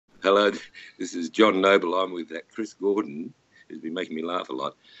Hello, this is John Noble. I'm with Chris Gordon, who's been making me laugh a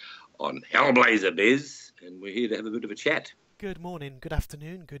lot on Hellblazer Biz, and we're here to have a bit of a chat. Good morning, good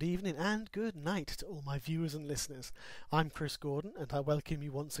afternoon, good evening, and good night to all my viewers and listeners. I'm Chris Gordon, and I welcome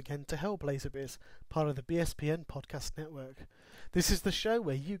you once again to Hellblazer Biz, part of the BSPN podcast network. This is the show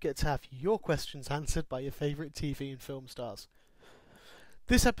where you get to have your questions answered by your favourite TV and film stars.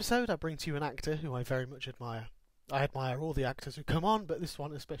 This episode I bring to you an actor who I very much admire. I admire all the actors who come on, but this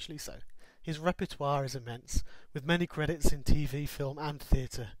one especially so. His repertoire is immense, with many credits in TV, film and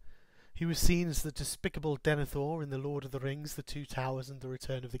theatre. He was seen as the despicable Denethor in The Lord of the Rings, The Two Towers and The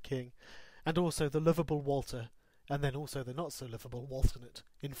Return of the King, and also the lovable Walter, and then also the not-so-lovable Walternate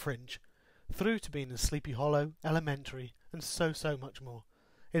in Fringe, through to being in Sleepy Hollow, Elementary, and so much more.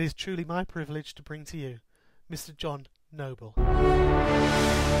 It is truly my privilege to bring to you Mr. John Noble.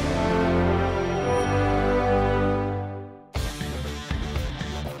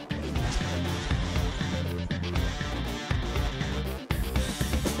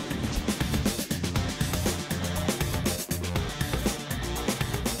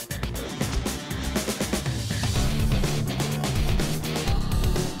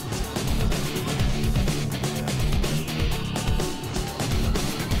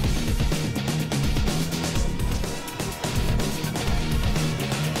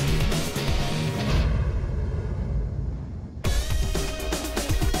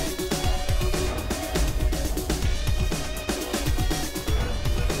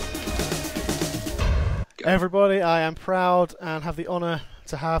 Everybody, I am proud and have the honour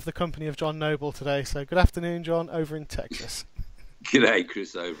to have the company of John Noble today. So good afternoon, John, over in Texas. G'day,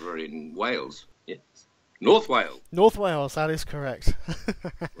 Chris, over in Wales. Yes. North Wales. North Wales, that is correct.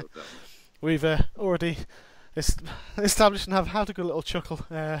 Well done. We've already established and have had a good little chuckle.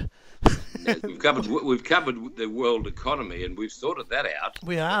 Yes, we've covered the world economy, and we've sorted that out.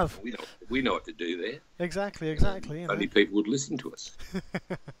 We have. We know what to do there. Exactly. Only people would listen to us.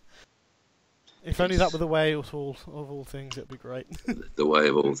 If only that were the way of all things, it'd be great. The way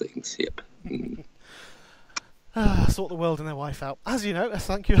of all things, yep. Mm. Sort the world and their wife out. As you know,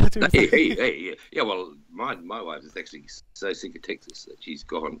 thank you. I do. Hey, yeah, well, my wife is actually so sick of Texas that she's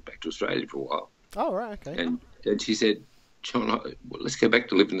gone back to Australia for a while. Oh, right, okay. And she said, John, well, let's go back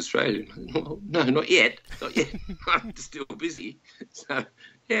to live in Australia. Well, no, not yet. I'm still busy. So,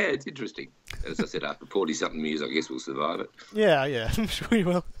 yeah, it's interesting. As I said, after 40-something years, I guess we'll survive it. Yeah, I'm sure we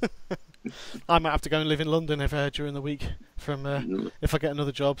will. I might have to go and live in London during the week if I get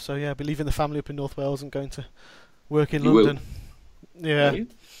another job. So yeah, I'll be leaving the family up in North Wales and going to work in London. Will. Yeah,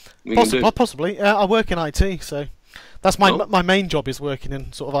 Possibly. I work in IT, so that's my main job is working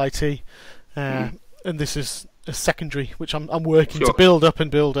in sort of IT, and this is a secondary which I'm working to build up,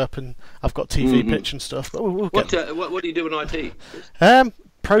 and I've got TV pitch and stuff. But what do you do in IT?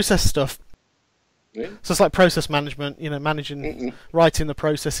 Process stuff. Yeah. So it's like process management, managing, writing the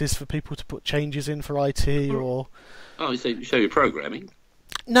processes for people to put changes in for IT or... Oh, so you're programming?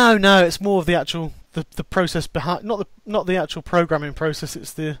 No, it's more of the actual the process behind, not the actual programming process.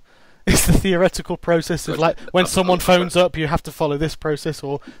 It's the theoretical process of like when someone phones up, you have to follow this process,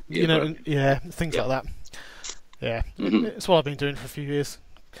 or things like that. Yeah, it's what I've been doing for a few years.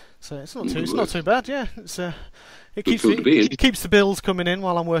 So it's not too bad. Yeah, it keeps the bills coming in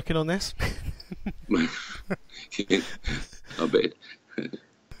while I'm working on this. I bet.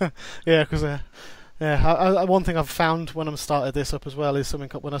 Yeah, because one thing I've found when I'm started this up as well is something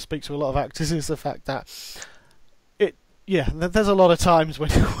when I speak to a lot of actors is the fact that there's a lot of times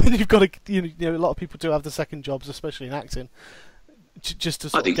when you've got to a lot of people do have the second jobs, especially in acting, just to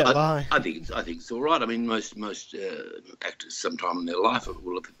sort of get by. I think it's all right. I mean, most actors sometime in their life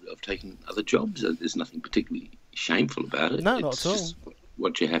will have taken other jobs. There's nothing particularly shameful about it. No, not at all. Just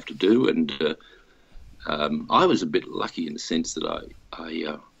what you have to do, and I was a bit lucky in the sense that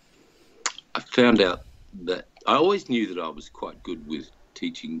I found out that I always knew that I was quite good with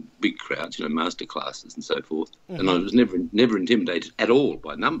teaching big crowds, master classes and so forth, and I was never intimidated at all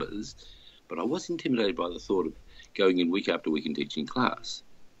by numbers, but I was intimidated by the thought of going in week after week and teaching class.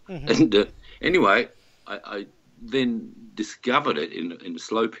 And anyway, I then discovered it in a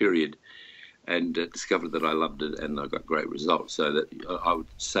slow period, and discovered that I loved it, and I got great results. So that I would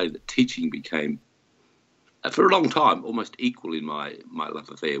say that teaching became, for a long time, almost equal in my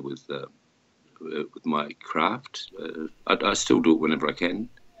love affair with my craft. I still do it whenever I can,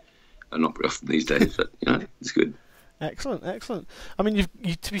 and not very often these days, but it's good. Excellent. I mean,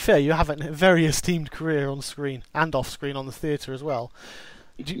 to be fair, you have a very esteemed career on screen and off screen on the theatre as well.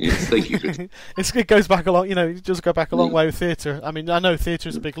 Yes, thank you, Chris. It goes back a long, it does go back a long way with theatre. I mean, I know theatre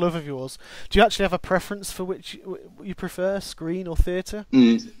is a big love of yours. Do you actually have a preference for which you prefer, screen or theatre?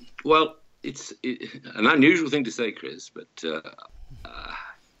 Well, it's an unusual thing to say, Chris, but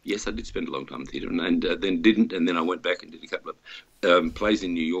yes, I did spend a long time in theatre, and then didn't, and then I went back and did a couple of plays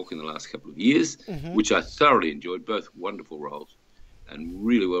in New York in the last couple of years, which I thoroughly enjoyed, both wonderful roles and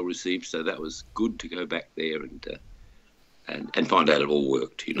really well received. So that was good to go back there and find out it all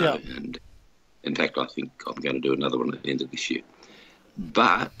worked, you know. Yeah. And in fact, I think I'm going to do another one at the end of this year.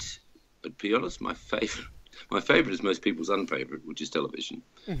 But to be honest, my favourite is most people's unfavourite, which is television,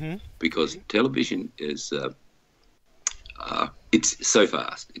 because television is it's so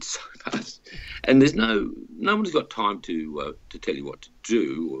fast. It's so fast, and there's no one's got time to tell you what to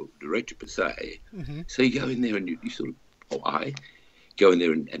do or direct you per se. So you go in there and you sort of I go in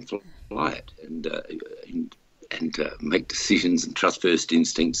there and fly it and make decisions and trust first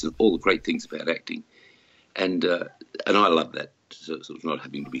instincts and all the great things about acting, and I love that sort of not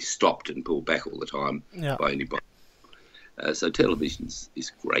having to be stopped and pulled back all the time by anybody. So television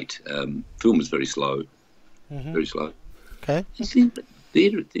is great. Film is very slow, very slow. Okay.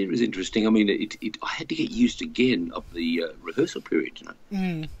 Theatre is interesting. I mean, I had to get used again of the rehearsal period. You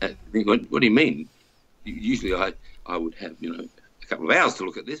know, what do you mean? Usually, I would have a couple of hours to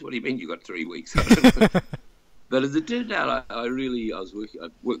look at this. What do you mean you got 3 weeks? I don't know. But as it turned out, I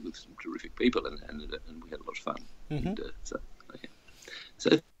worked with some terrific people, and we had a lot of fun. And, so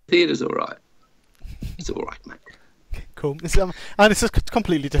theatre's all right. It's all right, mate. Cool. And it's a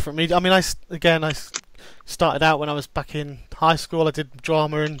completely different medium. I mean, I started out when I was back in high school. I did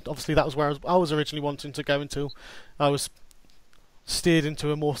drama, and obviously that was where I was originally wanting to go until I was steered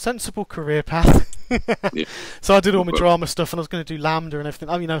into a more sensible career path. So I did all my drama stuff, and I was going to do Lambda and everything.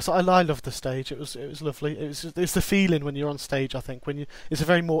 I mean, so I loved the stage. It was lovely. It's the feeling when you're on stage. I think I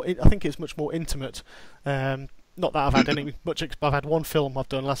think it's much more intimate. Not that I've had I've had one film I've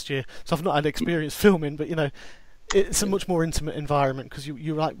done last year, so I've not had experience filming. But it's a much more intimate environment because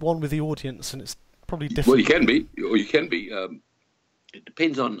you're like one with the audience, and it's probably different. Well, you can be. It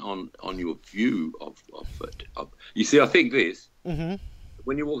depends on your view of it. You see, I think this.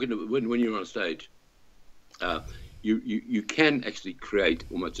 When you walk into when you're on stage, you can actually create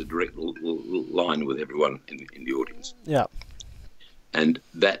almost a direct line with everyone in the audience. Yeah. And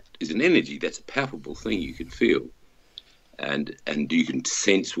that is an energy. That's a palpable thing you can feel, and you can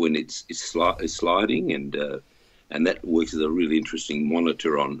sense when it's sliding, and that works as a really interesting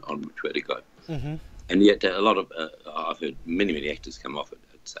monitor on which way to go. And yet, a lot of I've heard many actors come off at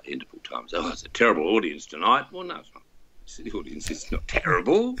interval times. Oh, it's a terrible audience tonight. Well, no, it's not. The audience is not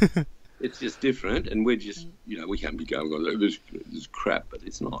terrible. It's just different, and we're just we can't be going on this crap, but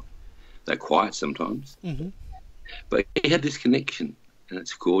it's not. They're quiet sometimes. But he had this connection, and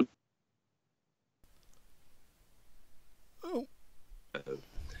it's called.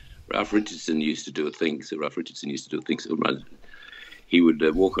 Ralph Richardson used to do a thing. So he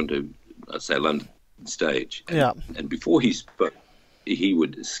would walk onto, I'd say, London stage, and before he spoke, he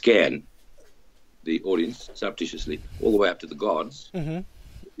would scan the audience surreptitiously all the way up to the gods, the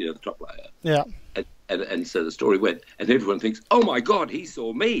top layer. And so the story went, and everyone thinks, "Oh my God, he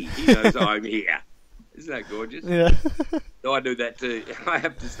saw me. He knows I'm here." Isn't that gorgeous? Yeah. So I do that too. I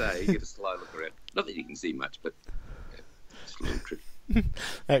have to say, you get a slow look around. Not that you can see much, but it's a little tricky.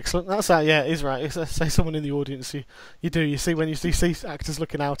 Excellent. That's it is right. Say someone in the audience, you see when you see actors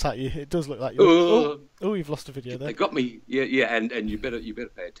looking out at you, it does look like you're. Oh, you've lost a video there. They got me. Yeah, and you better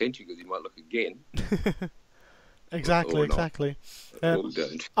pay attention because you might look again. Exactly.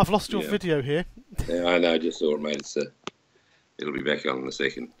 I've lost your video here. Yeah, I know. I just saw it, mate. It'll be back on in a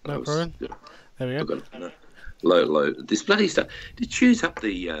second. No problem. There we go. Low. This bloody stuff. It chews up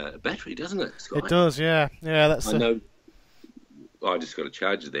the battery, doesn't it, Scott? It does. Yeah. That's. I know. I just got a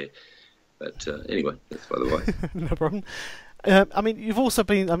charger there, but anyway, that's by the way. No problem. I mean, you've also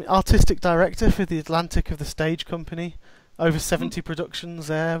been artistic director for the Atlantic of the Stage Company, over 70 productions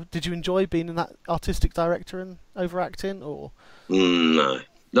there. Did you enjoy being in that artistic director and overacting, or? No.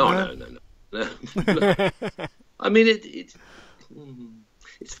 I mean, it's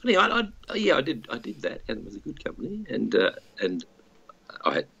funny. I did that, and it was a good company, and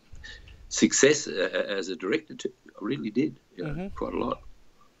I had success as a director too. I really did, quite a lot.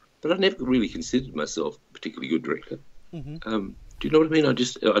 But I never really considered myself a particularly good director. Do you know what I mean? I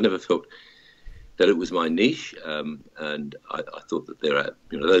never felt that it was my niche, and I thought that there are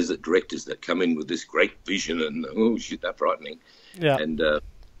those directors that come in with this great vision and oh shit, that's frightening. Yeah. And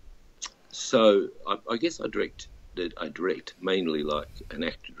so I guess I direct mainly like an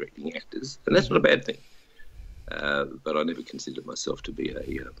actor directing actors, and that's not a bad thing. But I never considered myself to be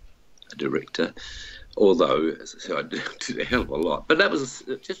a director, although, as I said, I did a hell of a lot. But that was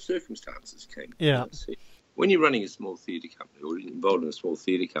just circumstances came. Yeah. when you're running a small theatre company or involved in a small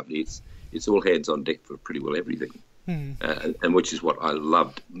theatre company, it's all hands on deck for pretty well everything, and which is what I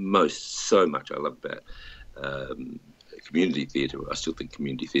loved so much. I love about community theatre. I still think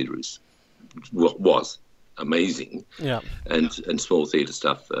community theatre was amazing. Yeah. And small theatre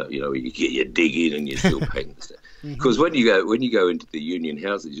stuff, you dig in and you're still paying the stuff. Because when you go into the union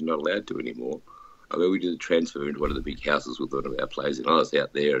houses, you're not allowed to anymore. I mean, we did a transfer into one of the big houses with one of our plays, and I was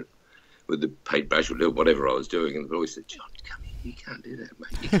out there with the paintbrush or whatever I was doing, and the boys said, "John, come in. You can't do that,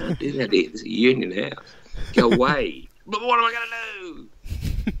 mate. You can't do that here. This is a union house. Go away." But what am I going to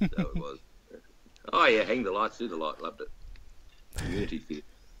do? So it was. Oh yeah, hang the lights, do the light. Loved it. Community theatre.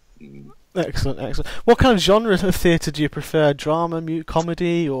 Excellent. What kind of genre of theatre do you prefer? Drama,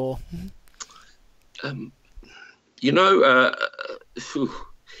 comedy, or?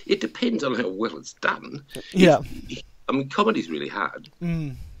 It depends on how well it's done. Yeah. I mean, comedy's really hard.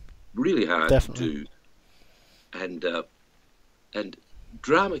 Really hard Definitely. to do. And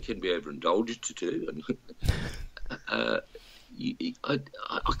drama can be overindulged to do. And I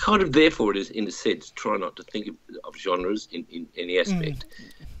kind of, therefore, it is, in a sense, try not to think of genres in any aspect,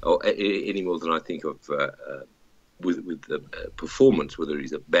 or any more than I think of with the performance, whether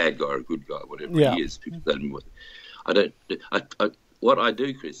he's a bad guy or a good guy, whatever he is. People don't. What I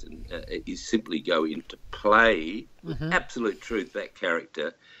do, Chris, is simply go in to play with absolute truth that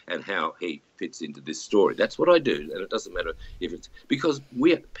character and how he fits into this story. That's what I do, and it doesn't matter if it's because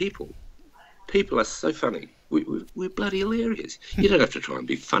people are so funny. We're bloody hilarious. You don't have to try and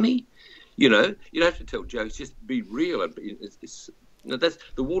be funny, you don't have to tell jokes. Just be real. And that's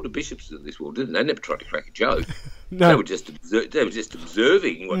the Walter Bishops of this world. They never tried to crack a joke. No. They were just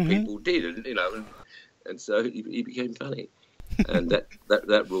observing what people did, and so he became funny. And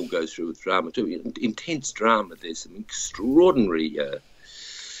that rule goes through with drama too. Intense drama. There's some extraordinary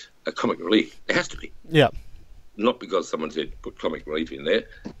comic relief. There has to be. Yeah. Not because someone said put comic relief in there.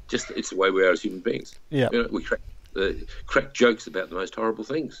 Just it's the way we are as human beings. Yeah. We crack jokes about the most horrible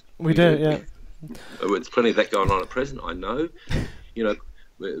things. We do. Yeah. There's plenty of that going on at present. I know. In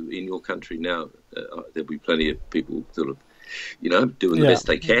your country now, there'll be plenty of people sort of, doing the best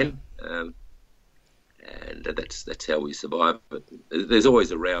they can. And that's how we survive. But there's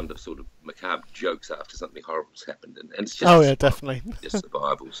always a round of sort of macabre jokes after something horrible's happened, and it's just definitely just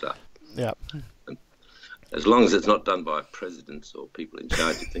survival stuff. Yeah. And as long as it's not done by presidents or people in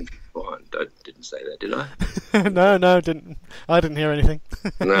charge, I think fine. Didn't say that, did I? No, didn't. I didn't hear anything.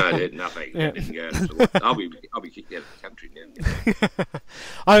 No, I did nothing. I didn't go. I'll be kicked out of the country now.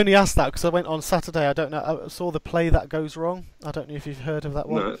 I only asked that because I went on Saturday. I don't know. I saw the play That Goes Wrong. I don't know if you've heard of that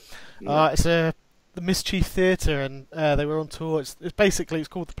one. No. It's the Mischief Theatre, and they were on tour. It's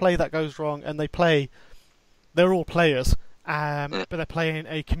called The Play That Goes Wrong, and they're all players, but they're playing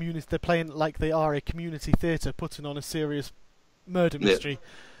a community. They're playing like they are a community theatre, putting on a serious murder mystery.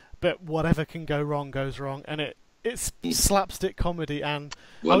 But whatever can go wrong goes wrong, and it's slapstick comedy, and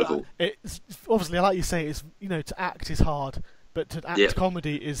wonderful. It's obviously, like you say, it's to act is hard, but to act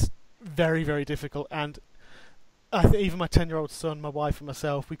comedy is very, very difficult. And I think even my 10-year-old son, my wife, and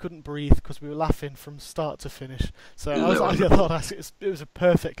myself, we couldn't breathe because we were laughing from start to finish. So I thought it was a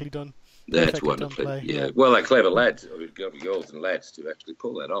perfectly done. That's wonderful. Yeah. Well, they're clever lads, girls and lads, to actually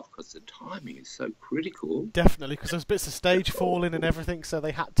pull that off because the timing is so critical. Definitely, because there's bits of stage falling and everything, so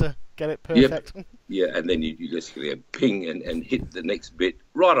they had to get it perfect. Yep. Yeah, and then you basically go ping and hit the next bit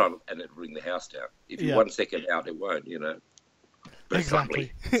right on, and it'll bring the house down. If you're 1 second out, it won't. But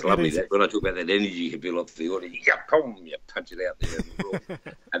exactly. It's lovely. That when I talk about that energy you can feel off the audience, you punch it out there,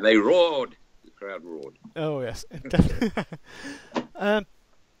 and they roared. The crowd roared. Oh yes, definitely.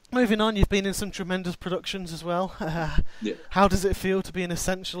 Moving on, you've been in some tremendous productions as well. How does it feel to be an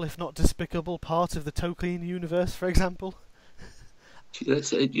essential, if not despicable, part of the Tolkien universe, for example? It's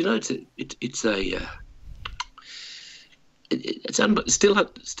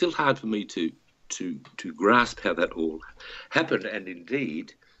still hard for me to grasp how that all happened, and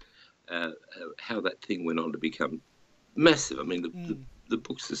indeed how that thing went on to become massive. I mean, the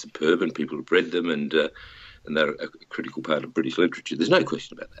books are superb, and people have read them, and they're a critical part of British literature. There's no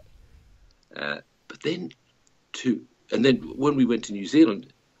question about that. But then when we went to New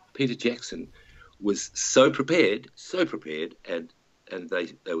Zealand, Peter Jackson was so prepared, and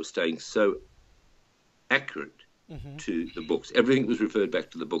they were staying so accurate to the books. Everything was referred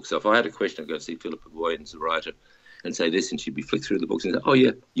back to the books. So if I had a question, I'd go see Philippa Boyens, the writer, and say this, and she'd be flick through the books and say, "Oh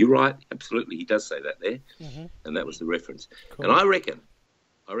yeah, you're right, absolutely, he does say that there," and that was the reference. Cool. And I reckon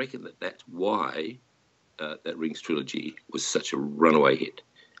that's why that Rings trilogy was such a runaway hit,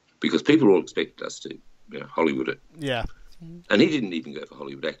 because people all expected us to Hollywood it. Yeah. And he didn't even go for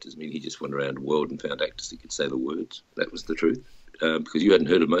Hollywood actors. I mean, he just went around the world and found actors that could say the words. That was the truth. Because you hadn't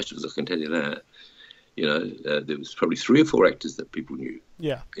heard of most of us, I can tell you that. You know, there was probably 3 or 4 actors that people knew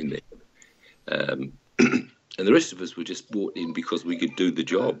in there. And the rest of us were just brought in because we could do the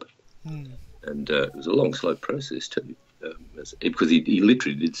job. And it was a long, slow process too. Because he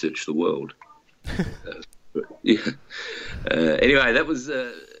literally did search the world. Anyway, that was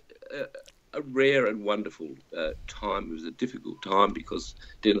a rare and wonderful time. It was a difficult time because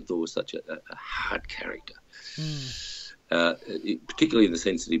Denethor was such a hard character, particularly in the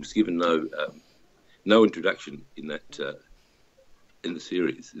sense that he was given no introduction in that in the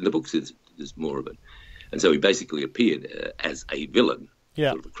series. In the books, there's more of it, and so he basically appeared as a villain,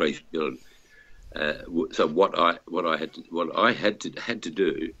 sort of a crazy villain. So what I had to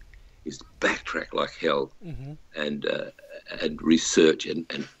do is backtrack like hell and research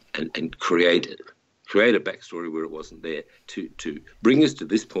and create a backstory where it wasn't there to bring us to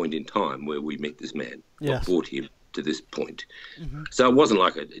this point in time where we met this man, what brought him to this point. So it wasn't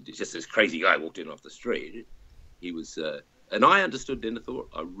like just this crazy guy walked in off the street. He was, and I understood Denethor.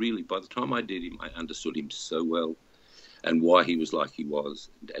 By the time I did him, I understood him so well, and why he was like he was,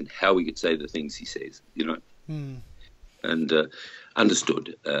 and how he could say the things he says, you know, and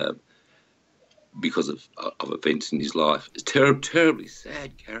understood. Because of events in his life. It's terribly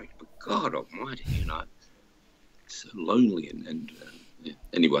sad character, but God Almighty, you know, so lonely and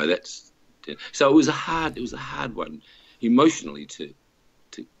anyway, that's so it was a hard one emotionally to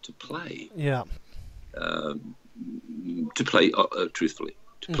play. Yeah. To play truthfully,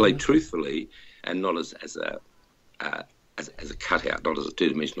 play truthfully, and not as a cutout, not as a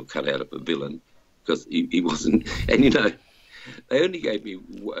 2-dimensional cutout of a villain, because he wasn't. And you know, they only gave me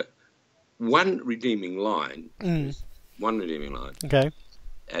one redeeming line. One redeeming line. Okay.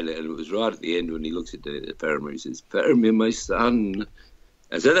 And it was right at the end when he looks at Faramir. He says, "Faramir, my son."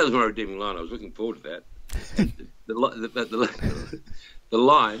 And so that was my redeeming line. I was looking forward to that. And the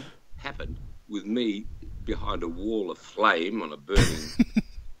line happened with me behind a wall of flame on a burning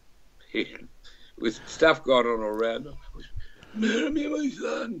pit, with stuff going on around. "Faramir, my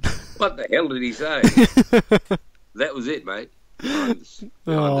son." What the hell did he say? That was it, mate.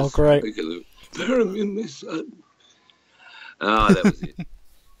 Oh, great. Faramir, my son. Oh, that was it.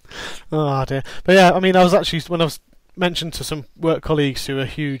 Oh dear. But yeah, I mean, I was actually, when I was mentioned to some work colleagues who are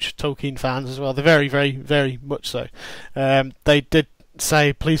huge Tolkien fans as well, they're very, very, very much so. They did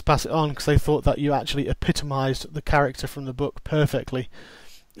say, please pass it on, because they thought that you actually epitomised the character from the book perfectly.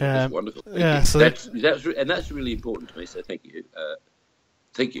 That's wonderful. So that's really important to me. So thank you.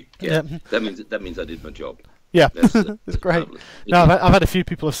 Thank you. Yeah. That means I did my job. Yeah, that's great. No, I've had a few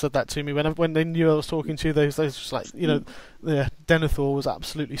people have said that to me when they knew I was talking to you. They was just like, you know, Denethor was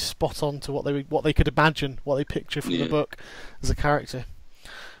absolutely spot on to what they could imagine, what they picture from the book as a character.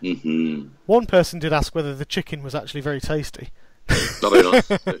 One person did ask whether the chicken was actually very tasty. Oh, very nice,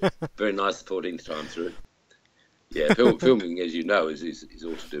 very nice. The 14th time through. Yeah, filming, as you know, is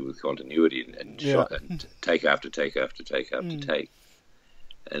all to do with continuity and shot and take after take after take after take.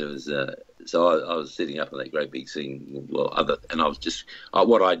 And it was so I was sitting up in that great big scene. And I was just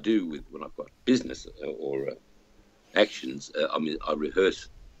what I do when I've got business or actions. I mean, I rehearse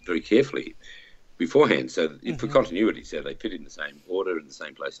very carefully beforehand, so for continuity, so they fit in the same order, in the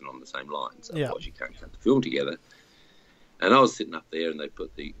same place, and on the same lines. Otherwise, you can't cut the film together. And I was sitting up there, and they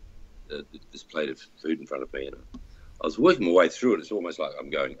put this plate of food in front of me, and I was working my way through it. It's almost like I'm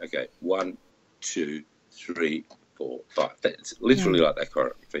going, okay, 1, 2, 3, 4, 5. It's literally like that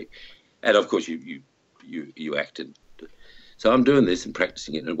choreography. And of course, you acted. So I'm doing this and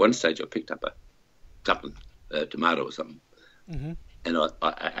practicing it. And at one stage, I picked up a tomato or something, and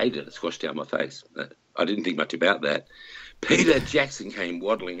I ate it. It squashed down my face. I didn't think much about that. Peter Jackson came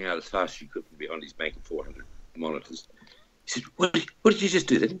waddling out as fast as he could from behind his bank of 400 monitors. He said, "What did you just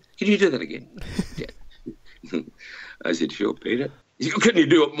do then? Can you do that again?" I said, "Sure, Peter." He said, "Couldn't you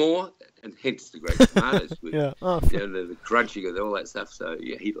do it more?" And hence the great tomatoes with the crunching and all that stuff. So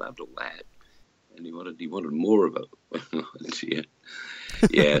yeah, he loved all that, and he wanted more of it.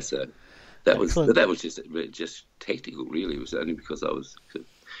 yeah. So that was just technical. Really, it was only because I was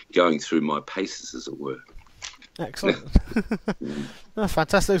going through my paces, as it were. Excellent. No,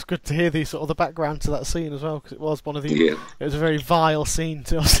 fantastic. It was good to hear the background to that scene as well, because it was one of the. It was a very vile scene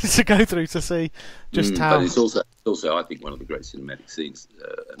to go through to see just how. But it's also I think one of the great cinematic scenes.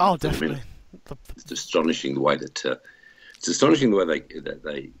 Definitely. It's astonishing the way that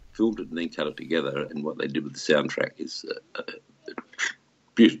they filmed it and then cut it together, and what they did with the soundtrack is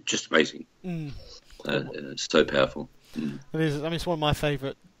just amazing. It's so powerful. It is. I mean, it's one of my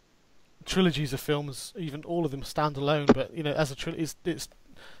favourite trilogies of films, even all of them stand alone. But you know, as a trilogy, it's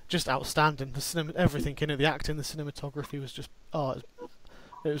just outstanding. The cinema, everything in it, the acting, the cinematography was just it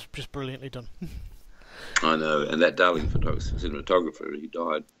was just brilliantly done. I know, and that darling cinematographer, he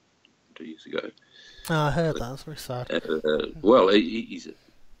died 2 years ago. Oh, I heard that. That's very sad. Well, he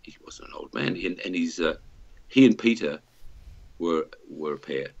wasn't an old man, and he and Peter were a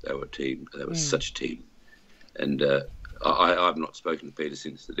pair. They were a team. They were such a team. And I've not spoken to Peter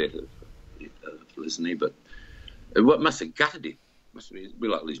since the death of Listening, but what must have gutted him? Must have been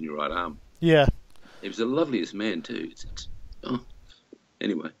like losing your right arm. Yeah. He was the loveliest man too.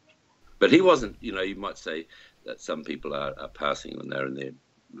 Anyway, but he wasn't. You know, you might say that some people are passing when they're in their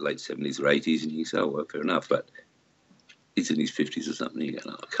late 70s or 80s, and you say, "Oh, well, fair enough." But he's in his 50s or something. You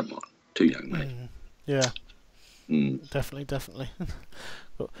go, "Oh, come on, too young, mate." Yeah. Definitely.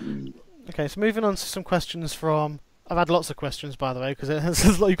 Okay, so moving on to some questions from. I've had lots of questions, by the way, because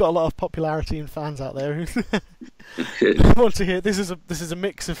you've got a lot of popularity and fans out there who want to hear. This is a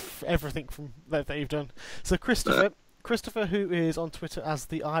mix of everything from that you've done. So Christopher, who is on Twitter as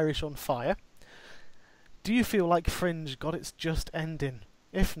the Irish on Fire, do you feel like Fringe got its just ending?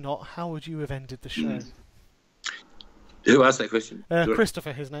 If not, how would you have ended the show? Who asked that question?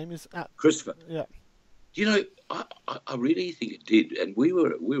 Christopher, his name is. Christopher. Yeah. You know, I really think it did, and we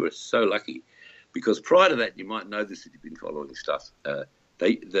were so lucky, because prior to that, you might know this if you've been following stuff. The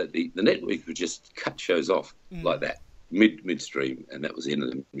network would just cut shows off like that midstream, and that was the end of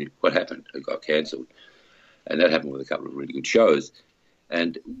them. What happened? It got cancelled, and that happened with a couple of really good shows.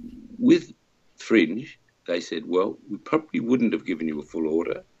 And with Fringe, they said, well, we probably wouldn't have given you a full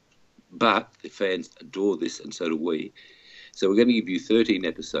order, but the fans adore this, and so do we. So we're going to give you 13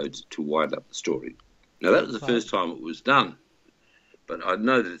 episodes to wind up the story. Now, that was the first time it was done, but I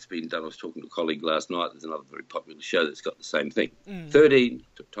know that it's been done. I was talking to a colleague last night. There's another very popular show that's got the same thing. 13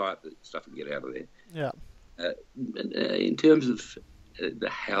 to tie up the stuff and get out of there. Yeah. In terms of the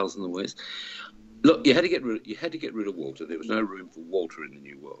hows and the wheres, look, you had to get rid of Walter. There was no room for Walter in the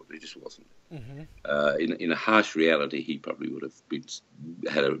new world. There just wasn't. In a harsh reality, he probably would have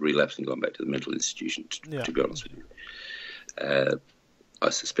had a relapse and gone back to the mental institution. To be honest with you. I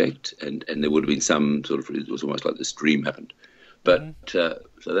suspect, and there would have been some sort of, it was almost like this dream happened. But so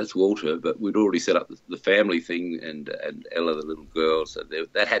that's Walter, but we'd already set up the family thing, and Ella, the little girl, so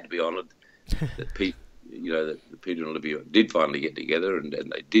that had to be honoured. That Pete, that Peter and Olivia did finally get together, and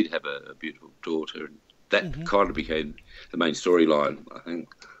they did have a beautiful daughter, and that kind of became the main storyline, I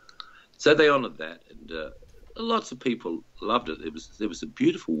think. So they honoured that, and lots of people loved it. There was a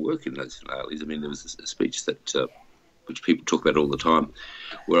beautiful work in those finales. I mean, there was a speech that which people talk about all the time,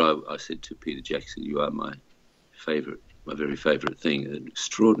 where I said to Peter Jackson, "You are my very favourite thing." An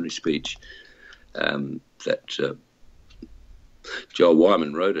extraordinary speech that Joel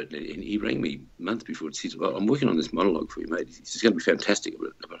Wyman wrote it, and he rang me months before and said, "Well, I'm working on this monologue for you, mate. It's going to be fantastic,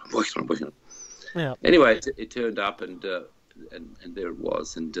 but I'm working on it." Yeah. Anyway, it turned up, and there it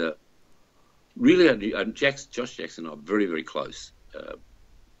was, and really, Josh Jackson and I are very, very close.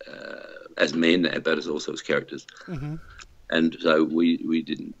 As men, but as also as characters, and so we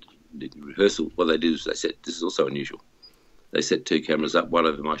didn't rehearsal. What they did is they said, "This is also unusual." They set 2 cameras up, one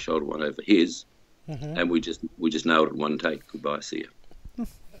over my shoulder, one over his, and we just nailed it in one take. Goodbye, see ya.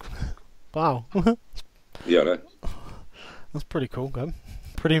 Wow. Yeah, I know. That's pretty cool, man.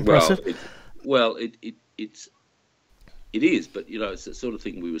 Pretty impressive. It is, but it's the sort of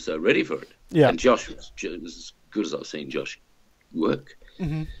thing we were so ready for it. Yeah. And Josh was as good as I've seen Josh work.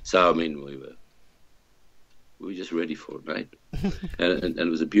 So I mean, we were just ready for it, mate. and it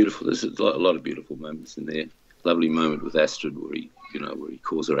was there's a lot of beautiful moments in there. Lovely moment with Astrid where he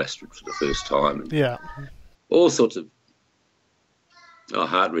calls her Astrid for the first time. And all sorts of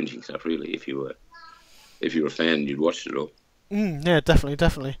heart-wrenching stuff, really. If you were a fan, you'd watched it all. Yeah,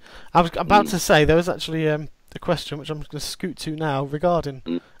 definitely. I was about to say there was actually a question which I'm going to scoot to now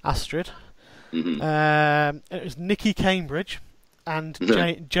regarding Astrid. It was Nikki Cambridge and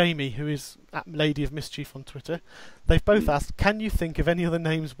Jamie, who is at Lady of Mischief on Twitter. They've both asked, can you think of any other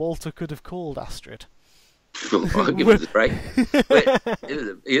names Walter could have called Astrid? I'll give it a break.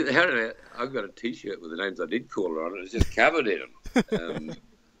 I've got a T-shirt with the names I did call her on, and it's just covered in them.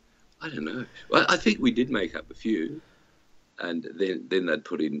 I don't know. Well, I think we did make up a few, and then they'd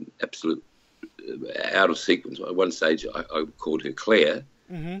put in absolute out of sequence. At one stage, I called her Claire,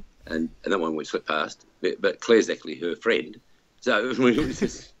 and that one we slipped past. But Claire's actually her friend. So it was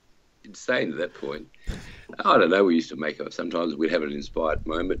just insane at that point. I don't know, we used to make up. Sometimes we'd have an inspired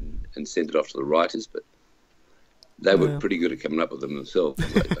moment and send it off to the writers, but they were pretty good at coming up with them themselves,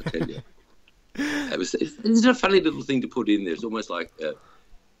 I tell you. It's a funny little thing to put in there. It's almost like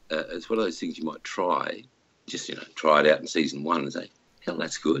it's one of those things you might try, just try it out in season 1 and say, hell,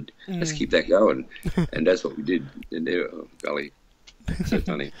 that's good. Let's keep that going, and that's what we did. And oh, golly, so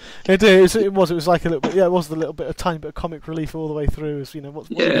funny. It was like a little bit. Yeah, it was a little bit, a tiny bit of comic relief all the way through. As what are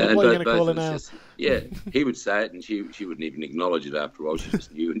you going to call her now? He would say it, and she wouldn't even acknowledge it after a while. She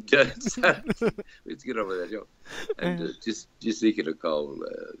just knew, and so let's get on with that job. And just Zika Nicole,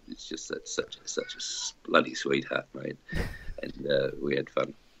 it's just such a bloody sweetheart, mate. And we had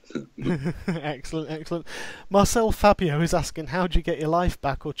fun. Excellent. Marcel Fabio is asking, how do you get your life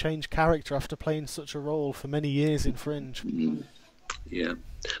back or change character after playing such a role for many years in Fringe? Yeah,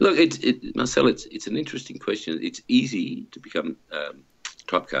 look, Marcel, it's an interesting question. It's easy to become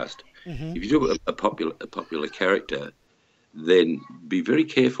typecast. If you do a popular character, then be very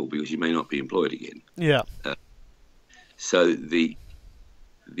careful because you may not be employed again. Yeah. So the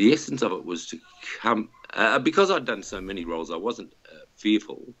essence of it was to come because I'd done so many roles. I wasn't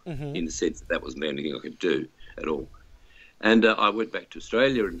fearful in the sense that was the only thing I could do at all. And I went back to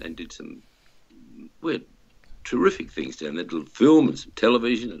Australia and did some terrific things down there. Little film and some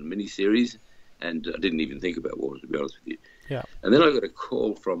television and a mini-series, and I didn't even think about Walter, to be honest with you. Yeah. And then I got a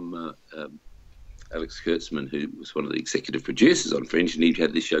call from Alex Kurtzman, who was one of the executive producers on Fringe, and he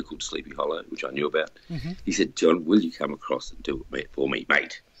had this show called Sleepy Hollow, which I knew about. He said, John, will you come across and do it for me,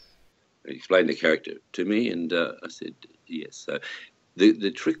 mate? And he explained the character to me, and I said, yes. So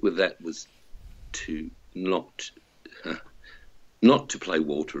the trick with that was to not to play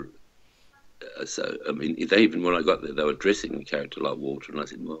Walter. So, I mean, when I got there, they were dressing the character like Walter, and I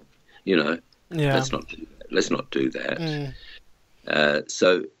said, well, let's not do that.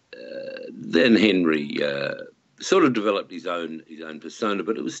 So then Henry sort of developed his own persona,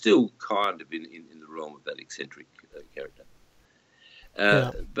 but it was still kind of in the realm of that eccentric character.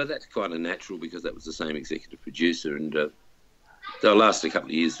 But that's kind of natural because that was the same executive producer, and so I lasted a couple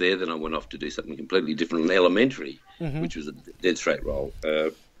of years there. Then I went off to do something completely different on Elementary, which was a dead straight role.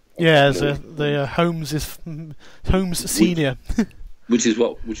 The Holmes Senior, which is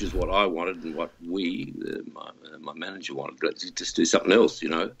what I wanted and what my manager wanted. Let's just do something else,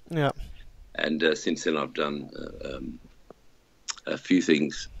 Yeah. And since then, I've done a few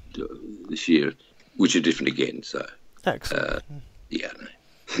things this year, which are different again. So excellent.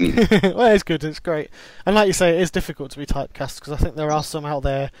 Well, it's good. It's great. And like you say, it is difficult to be typecast because I think there are some out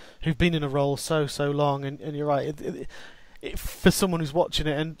there who've been in a role so long, and you're right. For someone who's watching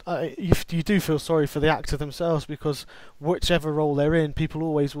it, and you do feel sorry for the actor themselves because whichever role they're in, people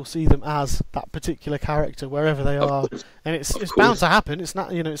always will see them as that particular character wherever they are, and it's bound to happen. It's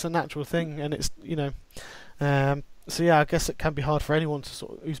not, it's a natural thing, and it's so yeah, I guess it can be hard for anyone to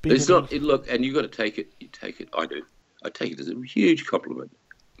sort of, who's been. Look, and you got to take it. You take it. I do. I take it as a huge compliment,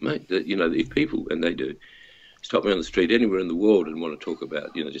 mate. That if people, and they do, stop me on the street anywhere in the world and want to talk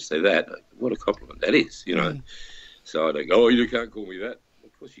about, just say that. What a compliment that is, So I don't go, you can't call me that.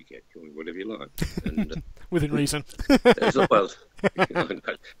 Of course you can. Call me whatever you like. And, within reason. Well,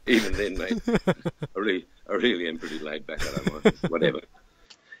 even then, mate, I really am pretty laid back. I don't mind. Whatever.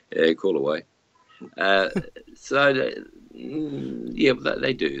 Yeah, call away. So, they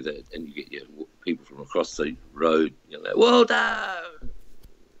do that. And you get people from across the road, Walter!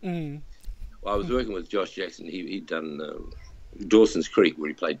 Well, I was working with Josh Jackson. He'd done Dawson's Creek, where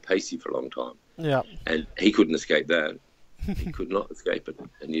he played Pacey for a long time. Yeah. And he couldn't escape that. He could not escape it.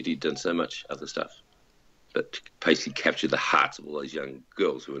 And yet he'd done so much other stuff. But Pacey captured the hearts of all those young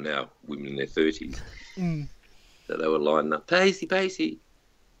girls who are now women in their 30s. So they were lining up, Pacey.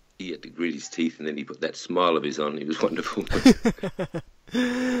 He had to grit his teeth, and then he put that smile of his on. He was wonderful.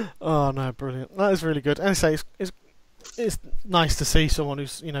 Oh, no, brilliant. That is really good. And I say, it's nice to see someone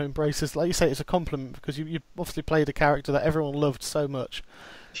who's, embraces, like you say, it's a compliment because you obviously played a character that everyone loved so much.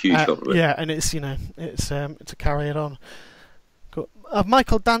 Huge compliment. Yeah, and it's it's to carry it on. Cool.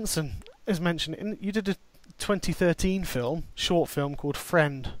 Michael Danson is mentioned. You did a 2013 short film called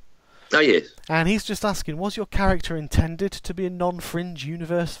Friend. Oh yes. And he's just asking: was your character intended to be a non-Fringe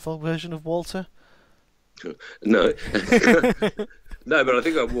universal version of Walter? No, no, but I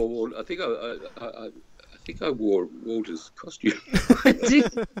think I wore. I think I wore Walter's costume. I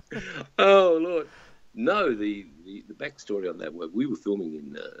did. Oh Lord. No, the backstory on that, we were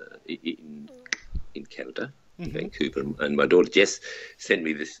filming in Canada, in Vancouver, and my daughter Jess sent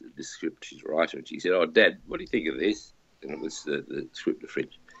me this script. She's a writer, and she said, "Oh, Dad, what do you think of this?" And it was the script of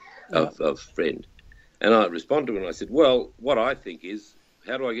Friend. And I responded and I said, "Well, what I think is,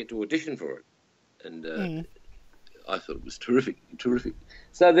 how do I get to audition for it?" And I thought it was terrific.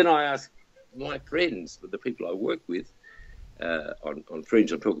 So then I asked my friends, the people I work with, on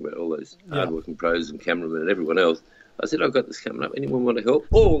Fringe. I'm talking about all those hard-working pros and cameramen and everyone else. I said, I've got this coming up. Anyone want to help?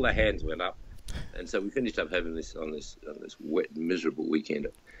 All the hands went up. And so we finished up having this on this wet, miserable weekend,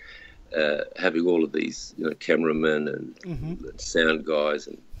 having all of these cameramen and sound guys,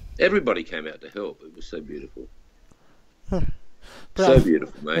 and everybody came out to help. It was so beautiful. So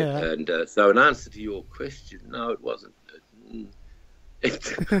beautiful, mate. Yeah. And so in answer to your question, no, it wasn't. I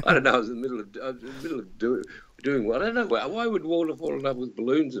don't know. I was in the middle of doing what? I don't know. Why would Walter fall in love with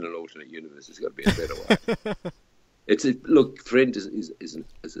balloons in an alternate universe? There's got to be a better way. Look, Friend is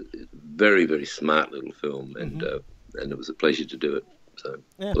a very, very smart little film, and it was a pleasure to do it. So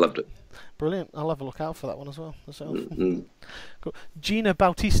loved it. Brilliant. I'll have a look out for that one as well. Cool. Gina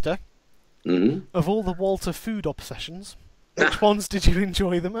Bautista. Of all the Walter food obsessions, which ones did you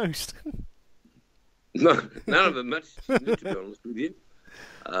enjoy the most? No, none of them much, to be honest with you.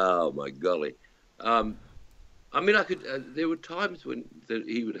 Oh my golly! I mean, I could. There were times when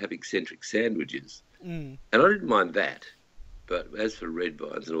he would have eccentric sandwiches, and I didn't mind that. But as for red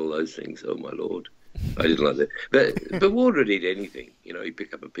vines and all those things, oh my lord, I didn't like that. But Walter would eat anything. He'd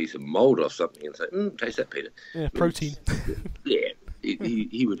pick up a piece of mould or something and say, "Taste that, Peter." Yeah, protein. Yeah,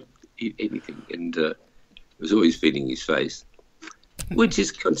 he would eat anything, and it was always feeding his face. Which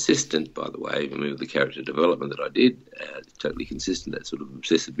is consistent, by the way. I mean, with the character development that I did, totally consistent. That sort of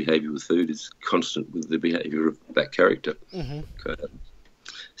obsessive behaviour with food is constant with the behaviour of that character.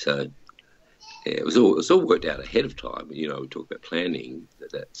 So, yeah, it was all worked out ahead of time. We talk about planning.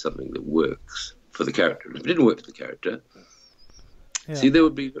 That's something that works for the character. If it didn't work for the character, see, there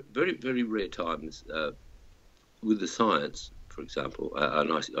would be very, very rare times with the science, for example.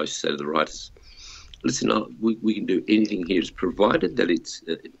 And I used to say to the writers, listen, we can do anything here, it's provided that it's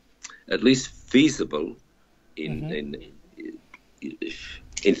at least feasible in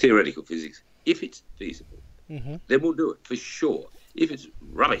theoretical physics. If it's feasible, then we'll do it for sure. If it's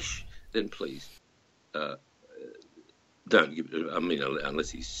rubbish, then please don't give it. I mean, unless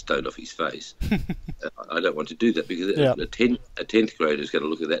he's stoned off his face, I don't want to do that, because a 10th grader is going to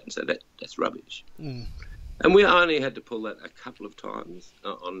look at that and say that's rubbish. And we only had to pull that a couple of times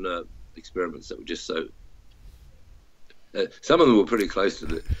on experiments that were just so. Some of them were pretty close to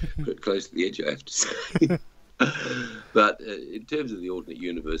the edge, I have to say. But in terms of the alternate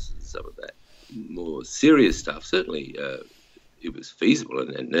universes and some of that more serious stuff, certainly it was feasible.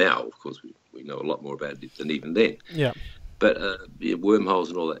 And now, of course, we know a lot more about it than even then. Yeah. But wormholes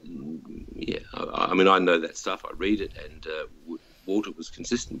and all that. Yeah, I mean, I know that stuff. I read it, and Walter was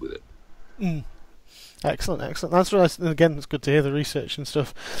consistent with it. Excellent. That's really nice. And again, it's good to hear the research and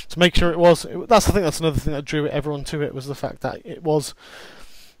stuff to make sure it was. That's another thing that drew everyone to it, was the fact that it was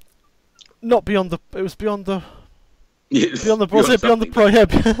not beyond the. It was beyond the. Beyond the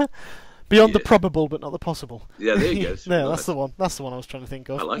probable, but not the possible. Yeah, there you go. No, that's the one. That's the one I was trying to think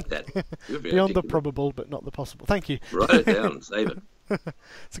of. I like that. Beyond the probable, but not the possible. Thank you. Write it down and save it.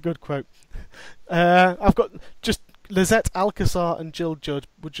 It's a good quote. I've got just. Lizette Alcazar and Jill Judd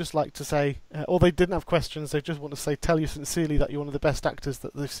would just like to say, or they didn't have questions, they just want to say, tell you sincerely that you're one of the best actors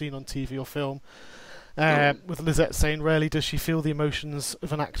that they've seen on TV or film. With Lizette saying, rarely does she feel the emotions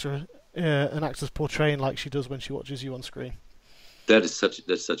of an actor's portraying like she does when she watches you on screen. That's such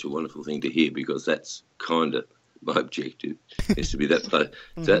a wonderful thing to hear, because that's kind of my objective, is to be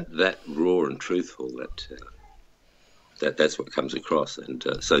that raw and truthful. That's what comes across, and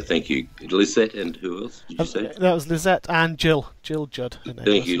so thank you, Lizette, and who else did you say? That was Lizette and Jill Judd.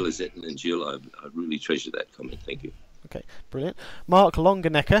 Thank you, Lizette and Jill. I really treasure that comment. Thank you. Okay, brilliant. Mark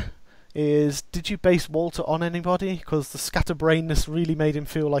Longenecker did you base Walter on anybody? Because the scatterbrainness really made him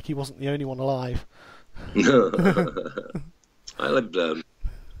feel like he wasn't the only one alive. I lived when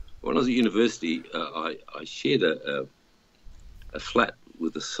I was at university. I shared a flat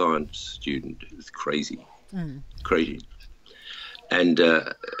with a science student who was crazy. And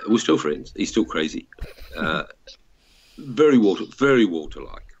we're still friends. He's still crazy. Very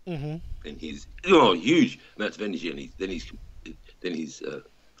Walter-like. And he's huge amounts of energy, and then his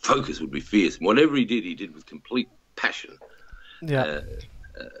focus would be fierce. And whatever he did with complete passion. Yeah.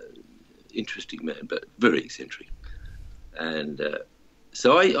 Interesting man, but very eccentric. And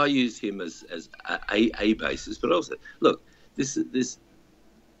so I used him as a basis, but also look, there's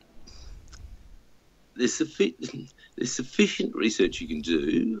sufficient research you can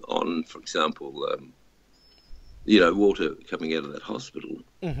do on, for example, Walter coming out of that hospital.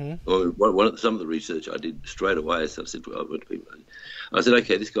 Some of the research I did straight away. So I said,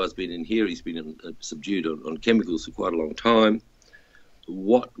 okay, this guy's been in here. He's been subdued on chemicals for quite a long time.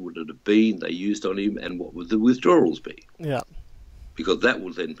 What would it have been they used on him, and what would the withdrawals be? Yeah. Because that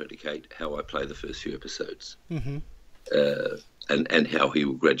will then predicate how I play the first few episodes. and how he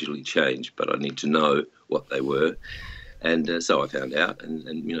will gradually change. But I need to know what they were. And so I found out,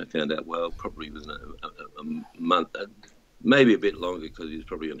 and found out, well, probably within a month, maybe a bit longer, because he was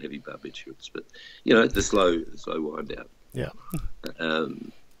probably on heavy barbiturates. But, the slow wind out. Yeah.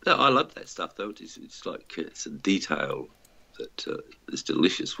 I love that stuff, though. It's like it's a detail that is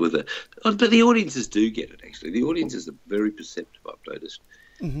delicious with it. But the audiences do get it, actually. The audiences are very perceptive, I've noticed.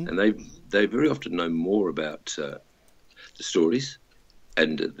 Mm-hmm. And they very often know more about the stories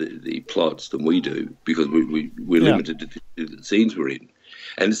and the plots than we do, because we're limited to the scenes we're in.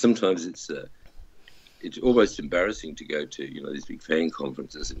 And sometimes it's almost embarrassing to go to these big fan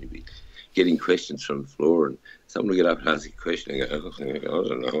conferences and you'll be getting questions from the floor, and someone will get up and ask a question and go, I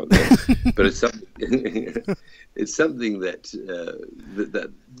don't know what that. But it's something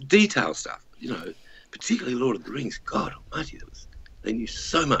that detail stuff, particularly Lord of the Rings. God almighty, they knew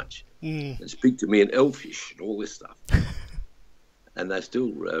so much. They speak to me in Elfish and all this stuff. And they're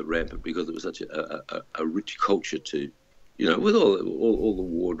still rampant because it was such a rich culture to, with all the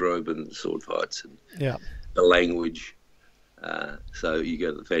wardrobe and the sword fights and the language. So you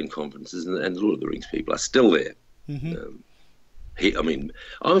go to the fan conferences, and the Lord of the Rings people are still there. Mm-hmm.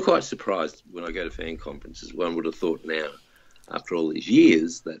 I'm quite surprised when I go to fan conferences. One would have thought now, after all these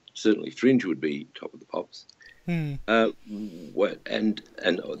years, that certainly Fringe would be top of the pops.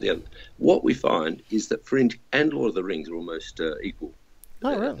 What we find is that Fringe and Lord of the Rings are almost equal.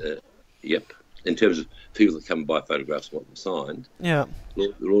 Oh, really? Yep. In terms of people that come and buy photographs and want them signed, the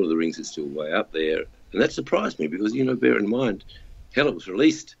Lord of the Rings is still way up there. And that surprised me because, bear in mind, it was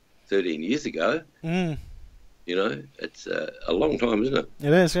released 13 years ago. It's a long time, isn't it?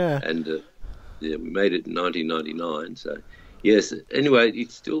 It is, yeah. And, we made it in 1999. So, yes, anyway,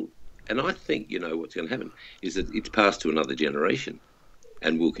 it's still... And I think, what's going to happen is that it's passed to another generation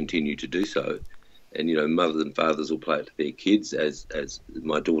and will continue to do so. And, mothers and fathers will play it to their kids as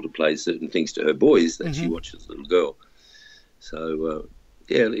my daughter plays certain things to her boys that she watches as a little girl. So,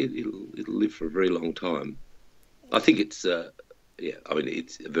 it'll live for a very long time. I think it's, it's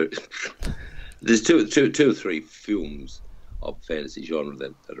a very... There's two or three films of fantasy genre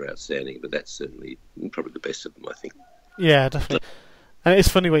that are outstanding, but that's certainly probably the best of them, I think. Yeah, definitely. And it's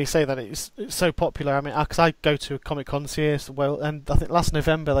funny when you say that it's so popular. I mean, because I go to Comic Cons here, and I think last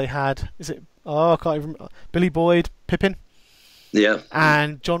November they had, I can't even remember, Billy Boyd, Pippin. Yeah.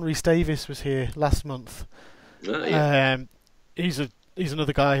 And John Rhys Davies was here last month. Oh, yeah. He's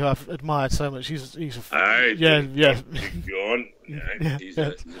another guy who I've admired so much. He's a John. Yeah, he's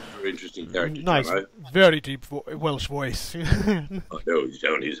a very interesting character. Nice, very deep Welsh voice. I know he's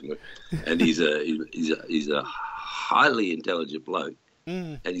down, and he's a highly intelligent bloke,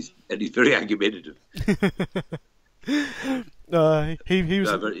 and he's very argumentative. He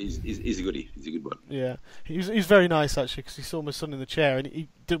was. He's a goodie. He's a good one. Yeah, he's very nice actually, because he saw my son in the chair and he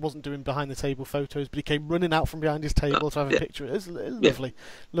wasn't doing behind the table photos, but he came running out from behind his table to have a picture. It's lovely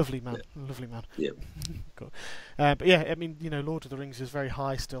man, lovely man. Yeah. Cool. But yeah, I mean, Lord of the Rings is very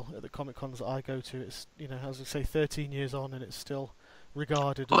high still at the Comic Cons that I go to. It's as I say, 13 years on, and it's still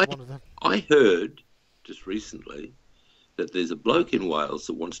regarded as one of them. I heard just recently that there's a bloke in Wales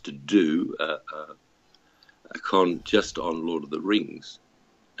that wants to do a con just on Lord of the Rings,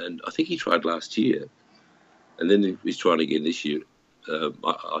 and I think he tried last year, and then he's trying again this year.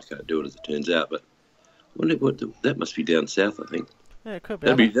 I can't do it as it turns out, but I wonder that must be down south. I think. Yeah, it could be.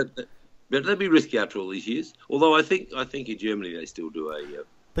 That'd be risky after all these years. Although I think in Germany they still do a.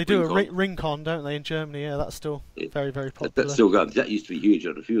 They do a ring con, don't they, in Germany? Yeah, that's still very, very popular. That's still going. That used to be huge. I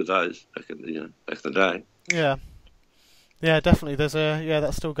had a few of those back in the day. Yeah. Yeah, definitely.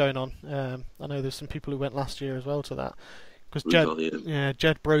 That's still going on. I know there's some people who went last year as well to that. Because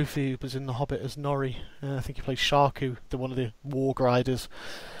Jed Brophy was in The Hobbit as Nori. I think he plays Sharku, one of the Warg Riders.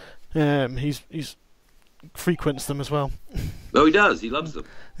 He's frequents them as well. No, he does. He loves them.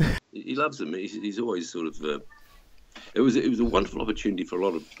 He loves them. He's always sort of. It was a wonderful opportunity for a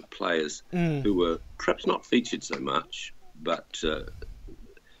lot of players who were perhaps not featured so much, but.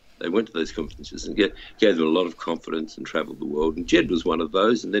 They went to those conferences and gave them a lot of confidence and travelled the world. And Jed was one of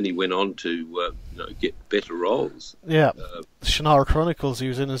those, and then he went on to get better roles. Yeah, Shannara Chronicles he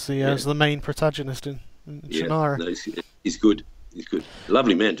was in as the main protagonist in Shannara. No, he's good. He's good.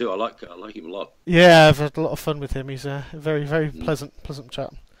 Lovely man too. I like him a lot. Yeah, I've had a lot of fun with him. He's a very, very pleasant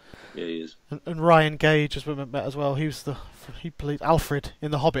chap. Yeah, he is. And Ryan Gage, as we met as well. He played Alfred in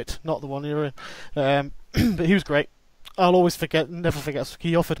The Hobbit, not the one you're in. But he was great. I'll always never forget,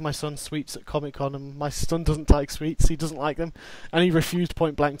 he offered my son sweets at Comic-Con, and my son doesn't like sweets, he doesn't like them, and he refused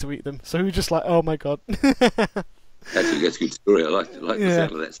point blank to eat them, so we were just like, oh my god. That's a good story. I like the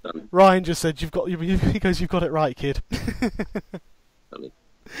sound of that stuff. Ryan just said you've got. He goes, "You've got it right, kid." Funny.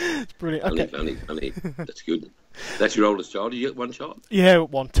 It's brilliant. Okay. Funny. That's good. That's your oldest child. You got one child? Yeah,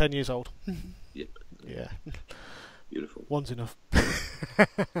 10 years old. Yep. Yeah. Beautiful. One's enough.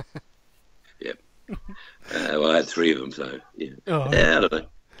 Yep. Well, I had 3 of them, so yeah. Oh. Yeah, I don't know.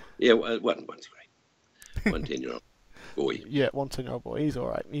 Yeah, one's great. 1 10-year-old boy. Yeah, 1 10-year-old boy. He's all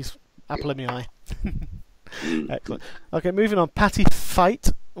right. He's apple in my eye. Mm. Excellent. Okay, moving on. Patty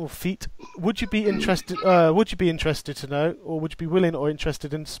Feet. Would you be interested? Would you be interested to know, or would you be willing or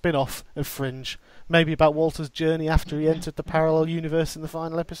interested in a spin-off of Fringe? Maybe about Walter's journey after he entered the parallel universe in the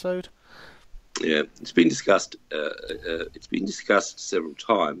final episode. Yeah, it's been discussed. It's been discussed several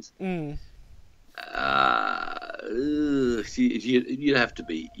times. Mm. You'd have to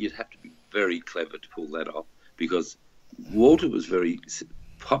be very clever to pull that off, because Walter was very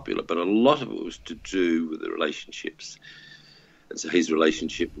popular, but a lot of it was to do with the relationships, and so his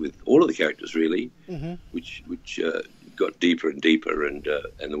relationship with all of the characters really, which got deeper and deeper, and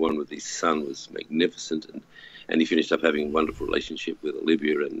the one with his son was magnificent, and he finished up having a wonderful relationship with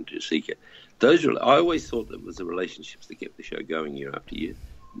Olivia and Jessica. I always thought that was the relationships that kept the show going year after year.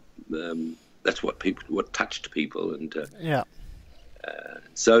 That's what touched people, and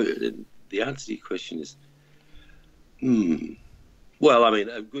so the answer to your question is, well, I mean,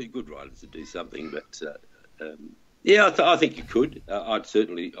 good writers would do something, but yeah, I think you could. I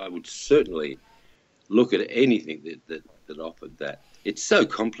would certainly look at anything that offered that. It's so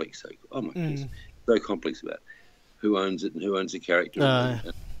complex. Oh my goodness, so complex about who owns it and who owns the character.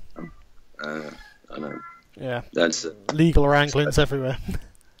 I know. Yeah, that's legal wranglings everywhere.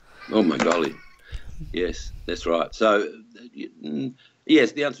 Oh my golly, yes, that's right. So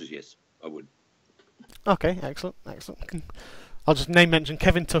yes, the answer is yes. I would. Okay, excellent. I'll just mention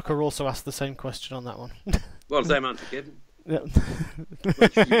Kevin Tucker also asked the same question on that one. Well, same answer, Kevin. Yeah.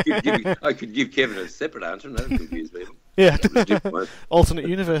 I could give Kevin a separate answer, and that would confuse people. Yeah. Alternate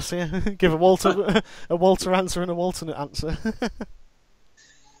universe, yeah. Give a Walter answer and a Walternate answer.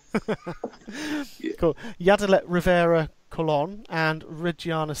 Yeah. Cool. Yadilet Rivera Colon and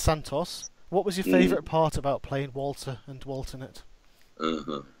Regiana Santos. What was your favourite part about playing Walter and Walternate?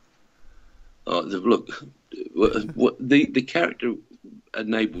 Look, the character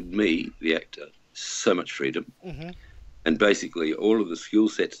enabled me, the actor, so much freedom, and basically all of the skill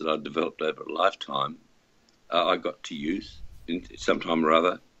sets that I developed over a lifetime, I got to use in some time or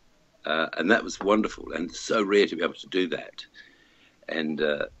other, and that was wonderful, and so rare to be able to do that. And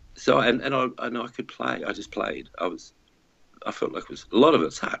I know I could play. I just played. I felt like it was a lot of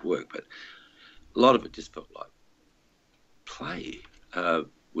it's hard work, but a lot of it just felt like play.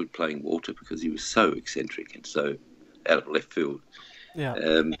 With playing Walter, because he was so eccentric and so out of left field.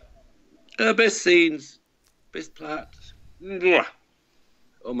 Yeah. Best scenes, best parts.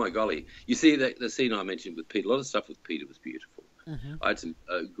 Oh my golly! You see the scene I mentioned with Peter. A lot of stuff with Peter was beautiful. I had some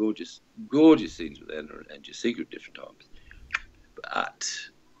gorgeous scenes with Anna and Jessica at different times. But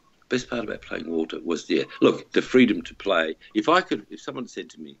best part about playing Walter was look, the freedom to play. If someone said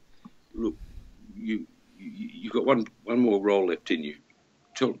to me, "Look, you've got one more role left in you.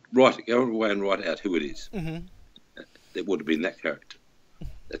 Go away and write out who it is." There would have been that character.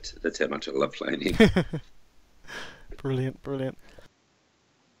 That's how much I love playing him. Brilliant.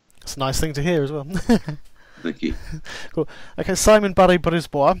 It's a nice thing to hear as well. Thank you. Cool. Okay, Simon Barry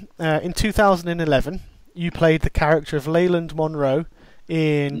Brisbois. In 2011, you played the character of Leyland Monroe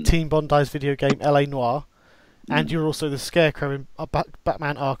in Team Bondi's video game L.A. Noire, and you're also the Scarecrow in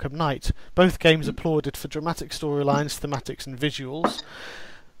Batman Arkham Knight. Both games applauded for dramatic storylines, thematics, and visuals.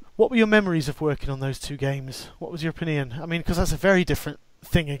 What were your memories of working on those 2 games? What was your opinion? I mean, because that's a very different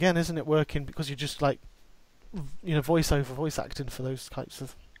thing again, isn't it? Working because you're just like, voice acting for those types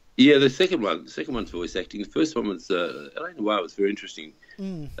of. Yeah, the second one's voice acting. The first one was L.A. Noire was very interesting.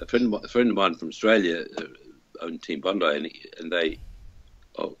 A friend of mine from Australia owned Team Bondi, and they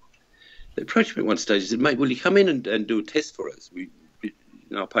approached me at one stage and said, "Mate, will you come in and do a test for us?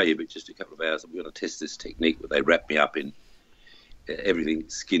 I'll pay you, but just a couple of hours. We're going to test this technique where they wrap me up in everything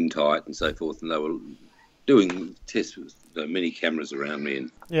skin tight and so forth." And they were doing tests with many cameras around me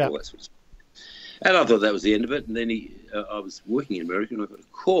and all that sort of stuff. And I thought that was the end of it. And then I was working in America, and I got a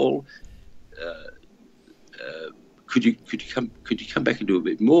call. Could you come back and do a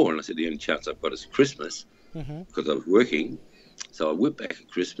bit more? And I said, the only chance I've got is Christmas, because I was working. So I went back at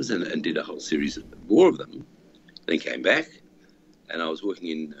Christmas and did a whole series of more of them. Then came back, and I was working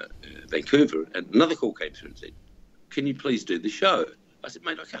in Vancouver, and another call came through and said, "Can you please do the show?" I said,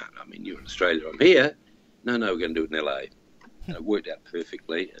 "Mate, I can't. I mean, you're in Australia, I'm here." No, we're going to do it in LA. And it worked out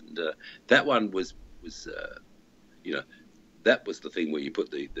perfectly, and that one was you know, that was the thing where you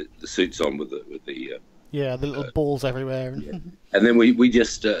put the suits on with the the little balls everywhere. yeah. And then we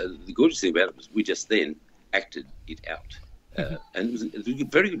just the gorgeous thing about it was we just then acted it out, and it was a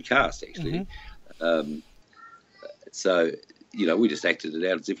very good cast actually. So we just acted it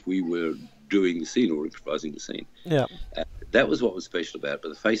out as if we were doing the scene or improvising the scene. Yeah, that was what was special about it. But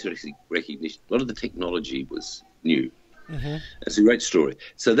the face recognition, a lot of the technology was new. It's a great story.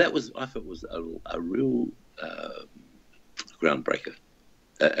 So that was, I thought, was a real groundbreaker,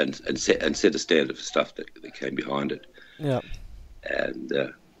 and set a standard for stuff that came behind it. Yeah, and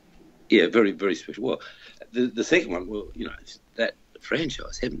very, very special. Well, the second one, that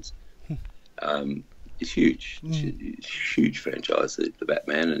franchise, heavens, it's huge. It's a huge franchise, the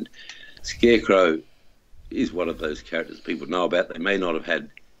Batman, and Scarecrow is one of those characters people know about. They may not have had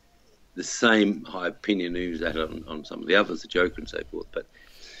the same high opinion who's had on some of the others, the Joker and so forth, but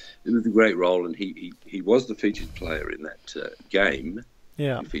it was a great role, and he was the featured player in that game.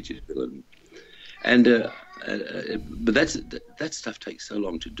 Yeah, featured villain, and but that stuff takes so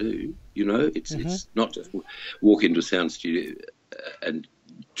long to do. It's not just walk into a sound studio and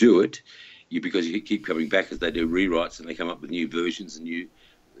do it. Because you keep coming back as they do rewrites and they come up with new versions and new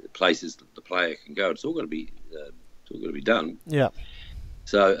places that the player can go. It's all got to be done. Yeah.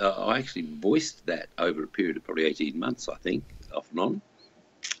 So I actually voiced that over a period of probably 18 months, I think, off and on,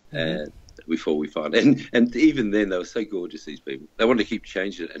 before we found it. And even then, they were so gorgeous, these people. They wanted to keep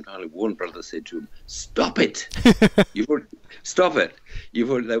changing it, and finally Warner Brothers said to them, "Stop it! Stop it!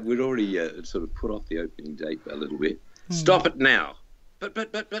 We'd already sort of put off the opening date a little bit. Stop it now!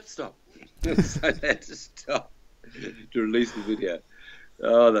 But stop!" So they had to stop to release the video.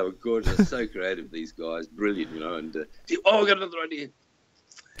 Oh, they were gorgeous, so creative, these guys, brilliant, and I got another idea.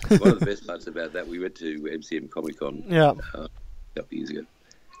 One of the best parts about that, we went to MCM Comic Con a couple of years ago,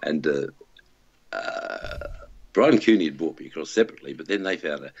 and Brian Cooney had brought me across separately, but then they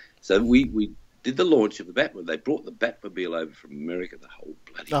found it. So we did the launch of the Batmobile. They brought the Batmobile over from America, the whole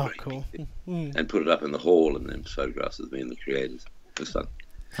bloody cool. thing, and put it up in the hall, and then photographs of me and the creators. It was fun.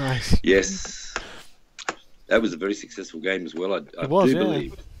 Nice. Yes. That was a very successful game as well, I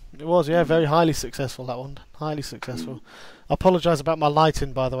believe. It was, very highly successful, that one. Highly successful. I apologise about my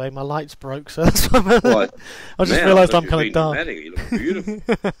lighting, by the way. My light's broke, so that's why I just realised I'm kind of dark. You look beautiful.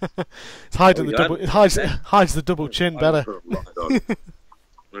 It's hiding it hides the double chin better.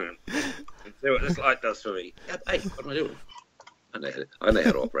 See what this light does for me. Hey, what am I doing? I know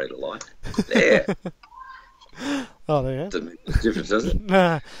how to operate a light. There. Oh, there you go. Doesn't make a difference, does it?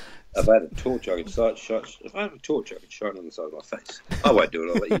 Nah. If I had a torch, I could shine on the side of my face. I won't do it.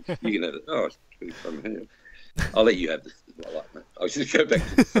 I'll let you. You can have it. Oh, it's pretty fun here. I'll let you have the light, mate. I'll just go back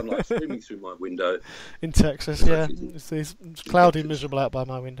to the sunlight streaming through my window. In Texas, yeah. It's cloudy and miserable out by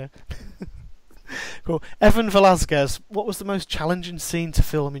my window. Cool. Evan Velasquez, what was the most challenging scene to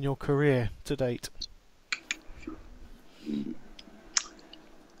film in your career to date?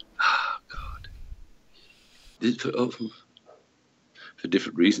 Oh, God. For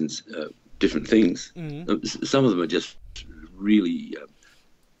different reasons, different things. Some of them are just really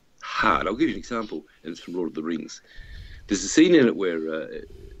hard. I'll give you an example, and it's from Lord of the Rings. There's a scene in it where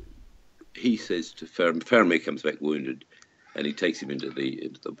he says to Faramir comes back wounded, and he takes him into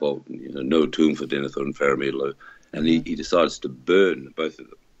the vault, and no tomb for Denethor and Faramir, and he decides to burn both of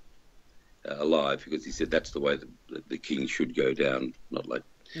them alive, because he said that's the way the king should go down, not like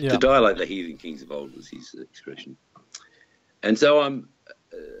to die like the heathen kings of old was his expression. And so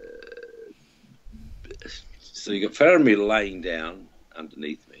so you got Faramir laying down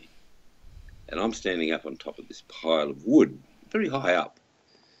underneath me, and I'm standing up on top of this pile of wood, very high up.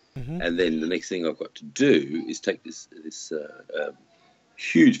 And then the next thing I've got to do is take this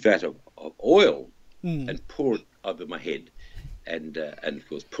huge vat of oil and pour it over my head, and of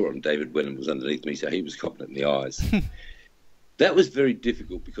course pour it on David Wenham, was underneath me, so he was copping it in the eyes. That was very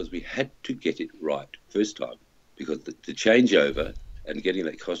difficult because we had to get it right first time, because the changeover and getting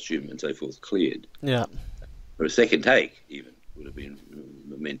that costume and so forth cleared for a second take even would have been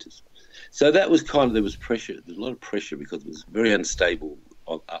momentous. So that was there was pressure. There was a lot of pressure because it was very unstable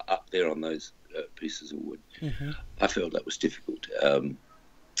up there on those pieces of wood. I felt that was difficult.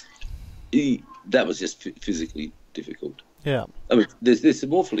 That was just physically difficult. Yeah. I mean, there's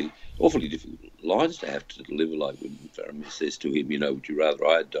some awfully difficult lines to have to deliver, like when Faramir says to him, would you rather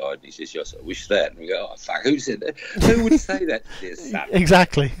I had died? And he says, yes, I wish that. And we go, oh, fuck, who said that? Who would say that to their son?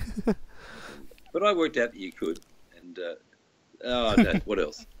 Exactly. But I worked out that you could. And, no, what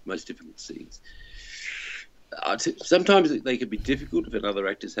else? Most difficult scenes. Sometimes they can be difficult if another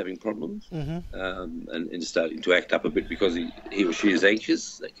actor's having problems and starting to act up a bit because he or she is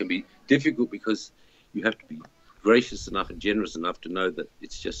anxious. That can be difficult because you have to be gracious enough and generous enough to know that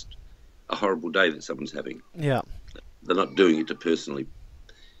it's just a horrible day that someone's having. Yeah. They're not doing it to personally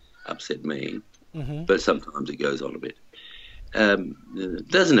upset me, but sometimes it goes on a bit. It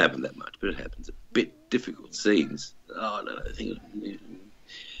doesn't happen that much, but it happens a bit. Difficult scenes. Oh, no, I think.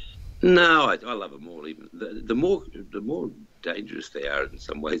 No, I love them all. Even the more dangerous they are in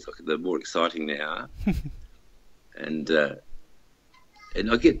some ways, like the more exciting they are. And they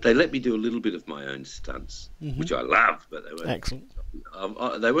let me do a little bit of my own stunts, which I love, but they won't. Excellent.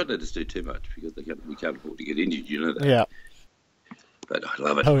 They won't let us do too much because we can't afford to get injured. You know that. Yeah. But I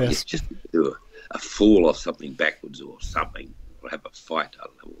love it. Oh, yes. Just do a fall off something backwards or something, or have a fight. I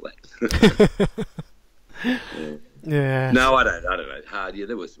love all that. Yeah. No, I don't know. Hard. Yeah,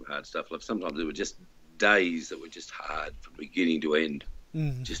 there was some hard stuff. Like sometimes there were just days that were just hard from beginning to end.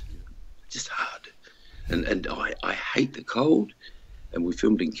 Just hard. And I hate the cold. And we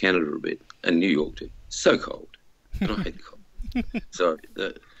filmed in Canada a bit and New York too. So cold. And I hate the cold. So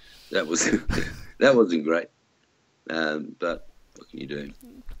that wasn't great. But what can you do?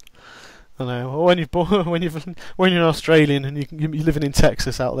 I know. When you're Australian and you're living in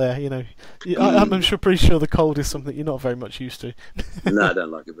Texas out there, you know, I'm pretty sure the cold is something you're not very much used to. No, I don't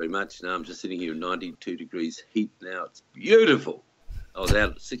like it very much. No, I'm just sitting here in 92 degrees heat now. It's beautiful. I was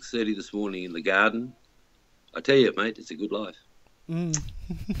out at 6:30 this morning in the garden. I tell you, mate, it's a good life. Yeah,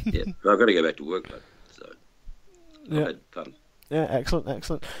 but I've got to go back to work, though. So I had fun. Yeah,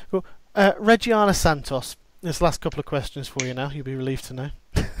 excellent. Cool. Regiana Santos. This last couple of questions for you now. You'll be relieved to know.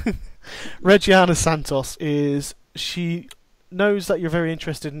 Regiana Santos she knows that you're very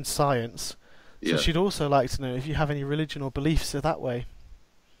interested in science, so she'd also like to know if you have any religion or beliefs that way.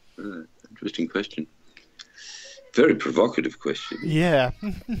 Interesting question. Very provocative question. Yeah.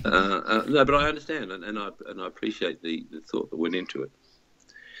 No, but I understand, and I appreciate the thought that went into it.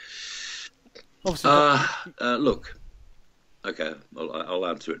 Look, okay, I'll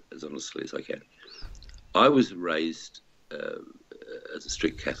answer it as honestly as I can. I was raised as a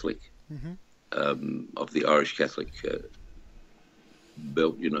strict Catholic, of the Irish Catholic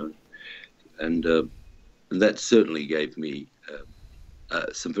belt, you know, and that certainly gave me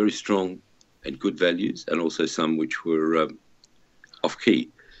some very strong and good values, and also some which were off key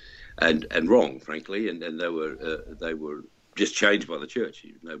and wrong, frankly, and they were just changed by the church.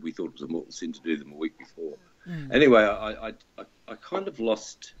 You know, we thought it was a mortal sin to do them a week before. Anyway, I kind of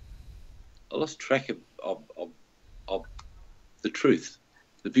lost track of the truth,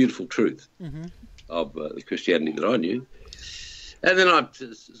 the beautiful truth of the Christianity that I knew, and then I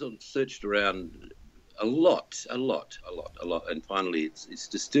sort of searched around a lot, and finally it's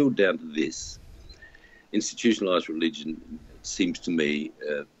distilled down to this: institutionalized religion seems to me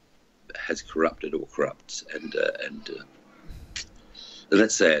has corrupted or corrupts, and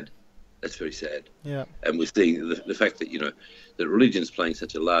that's sad. That's very sad. Yeah. And we're seeing the fact that, you know, that religion's playing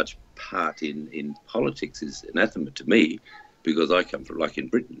such a large part in politics is anathema to me, because I come from, like in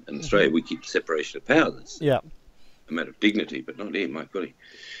Britain and Australia, we keep separation of powers. Yeah. A matter of dignity, but not here, my golly.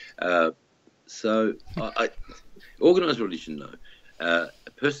 So I organised religion, no. A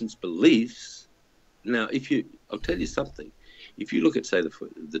person's beliefs. Now, I'll tell you something. If you look at, say,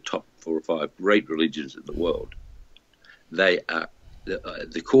 the top 4 or 5 great religions in the world, they are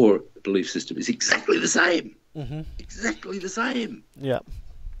the core belief system is exactly the same. Exactly the same. Yeah.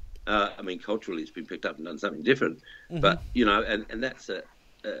 I mean, culturally, it's been picked up and done something different, but you know, and that's a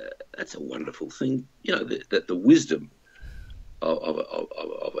wonderful thing. You know, that the wisdom of a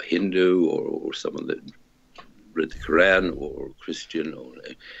Hindu or someone that read the Quran or a Christian, or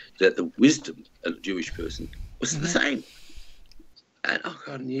that the wisdom of a Jewish person was the same. And oh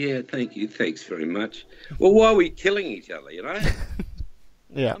God, yeah, thanks very much. Well, why are we killing each other? You know.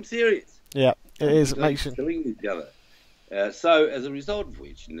 Yeah. I'm serious. Yeah, it is. It makes you killing each other. So, as a result of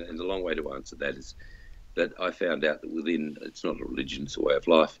which, and the long way to answer that is that I found out that within, it's not a religion, it's a way of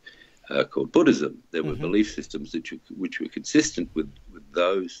life, called Buddhism, there were belief systems which were consistent with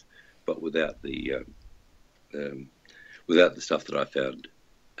those, but without the stuff that I found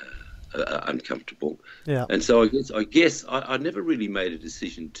uncomfortable. Yeah. And so I guess I never really made a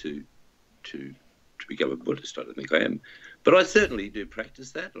decision to become a Buddhist. I don't think I am. But I certainly do practice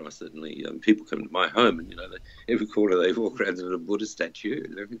that, and I certainly people come to my home, and you know, every corner they walk around to a Buddhist statue.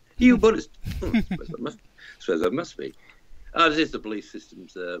 And are you a Buddhist? I suppose I must be. It's just the belief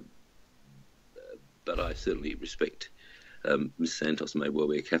systems, but I certainly respect. Miss Santos may well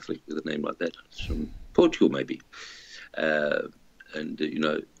be a Catholic with a name like that. It's from Portugal, maybe, and you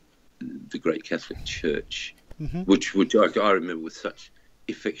know, the great Catholic Church, which I remember with such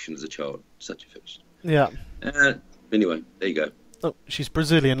affection as a child, such affection. Yeah. Anyway, there you go. Oh, she's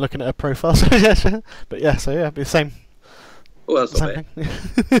Brazilian. Looking at her profile, so yeah, but yeah, so yeah, it'd be the same. Oh, that's not Same bad.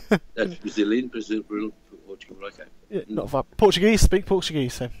 thing. That's Brazilian, Portugal, okay. Yeah, not far. Portuguese, speak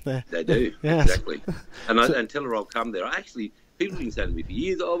Portuguese, so there. They do, Yes. exactly. And tell her I'll come there. Actually, people have been saying to me for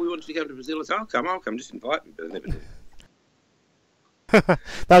years, oh, we want you to come to Brazil. I said, I'll come, just invite me, but they never do.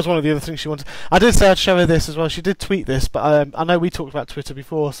 That was one of the other things she wanted. I did say I'd show her this as well. She did tweet this, but I know we talked about Twitter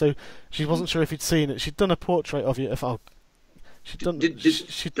before, so she wasn't sure if you'd seen it. She'd done a portrait of you. She'd done.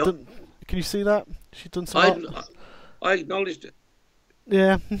 She'd done. Can you see that? She'd done some art. I acknowledged it.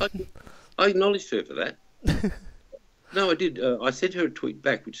 Yeah. I acknowledged her for that. No, I did. I sent her a tweet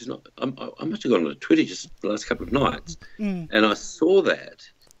back, which is not. I must have gone on Twitter just the last couple of nights, and I saw that,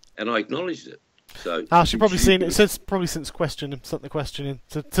 and I acknowledged it. So she's probably seen it. It says probably since sent the question in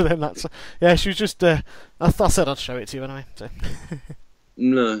to them. That's yeah. She was just. I said I'd show it to you anyway. So.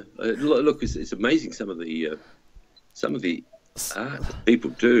 No, look, it's amazing some of the art that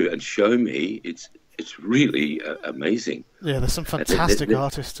people do and show me. It's really amazing. Yeah, there's some fantastic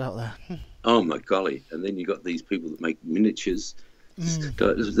artists out there. Oh my golly! And then you got these people that make miniatures.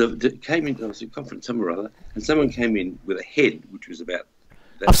 Came in. I was at a conference somewhere or other, and someone came in with a head which was about.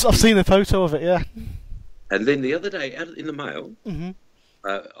 I've seen a photo of it. Yeah. And then the other day, out in the mail,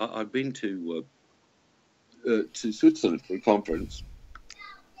 I'd been to Switzerland for a conference,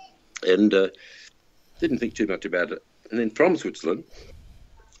 and didn't think too much about it. And then from Switzerland,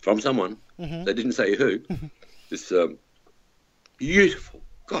 from someone, they didn't say who, this beautiful,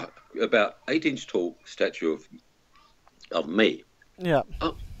 God, about 8-inch tall statue of me. Yeah.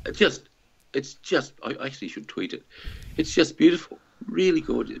 Oh, it's just. I actually should tweet it. It's just beautiful, really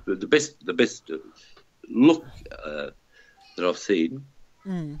gorgeous. But the best look that I've seen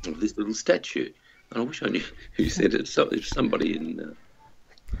of this little statue. And I wish I knew who said it. So it's somebody in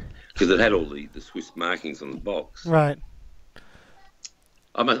because it had all the Swiss markings on the box. Right.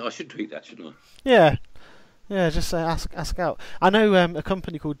 I should tweet that, shouldn't I? Yeah. Yeah, just say ask out. I know a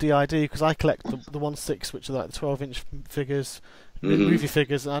company called DID because I collect the 1/6, which are like the 12-inch figures, movie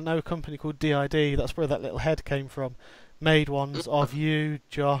figures. And I know a company called DID. That's where that little head came from. Made ones of you,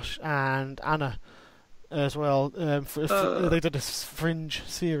 Josh, and Anna as well. They did a Fringe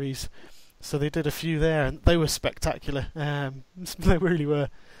series, so they did a few there, and they were spectacular. They really were.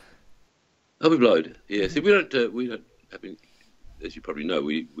 I'll be blowed. Yeah. See, we don't. I mean, as you probably know,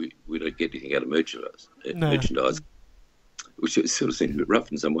 we don't get anything out of merchandise. No. Merchandise, which sort of seems a bit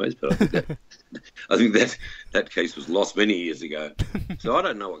rough in some ways, but I think that case was lost many years ago. So I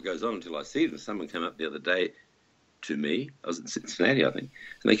don't know what goes on until I see them. Someone came up the other day to me. I was in Cincinnati, I think,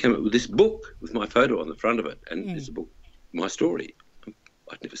 and they came up with this book with my photo on the front of it, and it's a book, my story.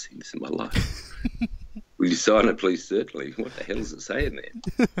 I'd never seen this in my life. Will you sign it, please? Certainly. What the hell does it say in there?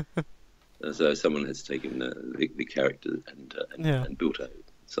 So someone has taken the character and built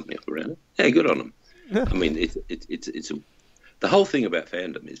something up around it. Yeah, good on them. Yeah. I mean, the whole thing about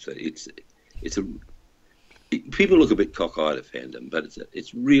fandom is that people look a bit cockeyed at fandom, but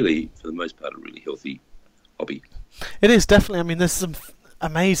it's really, for the most part, a really healthy hobby. It is definitely. I mean, there's some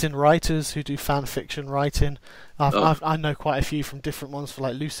amazing writers who do fan fiction writing. I know quite a few from different ones for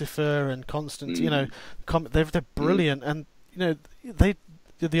like Lucifer and Constant. You know, they're brilliant, and you know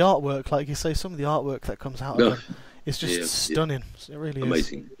the artwork, like you say, some of the artwork that comes out of them is just stunning. It really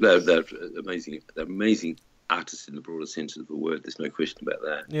amazing. is. They're amazing. They're amazing artists in the broader sense of the word. There's no question about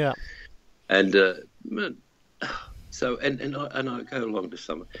that. Yeah. And so I go along to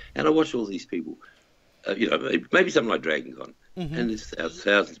some, and I watch all these people. You know, maybe something like Dragon Con, and there's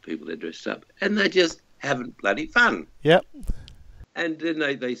thousands of people there dressed up, and they just having bloody fun. Yep. And then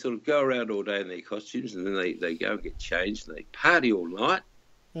they sort of go around all day in their costumes, and then they go and get changed, and they party all night.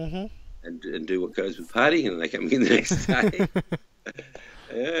 And do what goes with partying, and they come in the next day.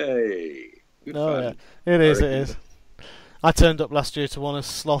 Hey, good fun. Yeah. It is. I turned up last year to one as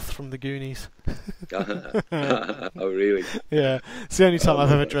Sloth from the Goonies. Oh, really? Yeah, it's the only time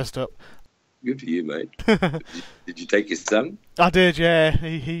I've ever dressed up. Good for you, mate. Did you take your son? I did, yeah.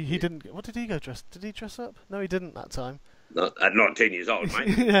 He didn't. What did he go dress? Did he dress up? No, he didn't that time. Not 10 years old,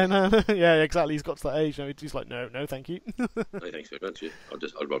 mate. Yeah, exactly. He's got to that age now. He's like, no, thank you. No, thanks very much.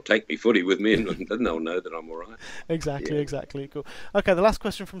 I'll take me footy with me, and then they'll know that I'm all right. Exactly. Cool. Okay, the last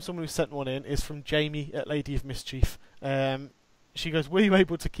question from someone who sent one in is from Jamie at Lady of Mischief. She goes, "Were you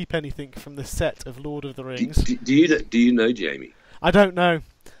able to keep anything from the set of Lord of the Rings?" Do you know Jamie? I don't know.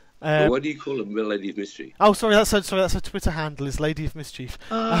 Why do you call him Lady of Mystery? Oh, sorry, that's her Twitter handle is Lady of Mischief.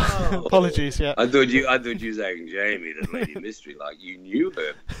 Oh. Apologies, yeah. I thought you were saying Jamie, the Lady of Mystery, like you knew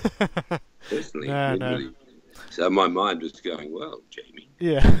her personally. No. So my mind was going, well, Jamie.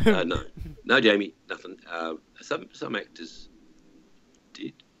 Yeah. No, Jamie, nothing. Some actors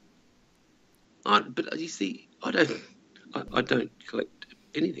did. But you see, I don't collect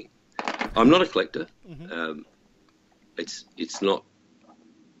anything. I'm not a collector. Mm-hmm. It's not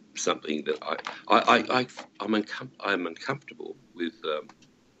something that I'm uncomfortable with.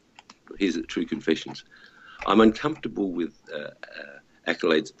 Here's the true confessions. I'm uncomfortable with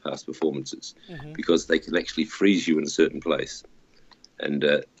accolades of past performances Mm-hmm. because they can actually freeze you in a certain place. And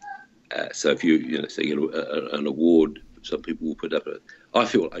so if you say you get an award, some people will put up I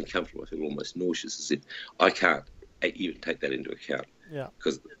feel uncomfortable. I feel almost nauseous, as if I can't even take that into account. Yeah.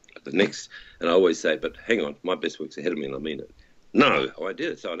 Because the next, and I always say, but hang on, my best work's ahead of me, and I mean it. No, I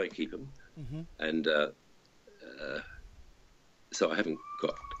did it, so I don't keep them. Mm-hmm. And so I haven't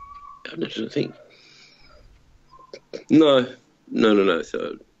got. I'm not trying to think. No.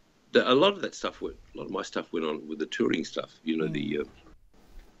 So a lot of that stuff, a lot of my stuff went on with the touring stuff.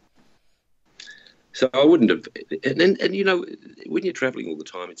 So I wouldn't have. And when you're travelling all the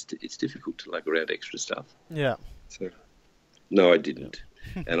time, it's difficult to lug around extra stuff. Yeah. So no, I didn't.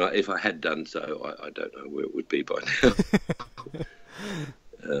 Yeah. And if I had done so, I don't know where it would be by now.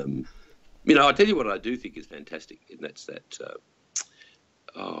 I'll tell you what I do think is fantastic, and that's that.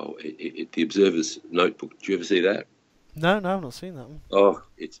 The Observer's Notebook. Did you ever see that? No, I've not seen that one. Oh,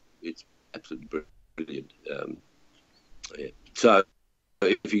 it's absolutely brilliant. Yeah. So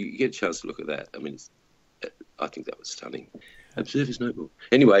if you get a chance to look at that, I mean, I think that was stunning. Observer's Notebook.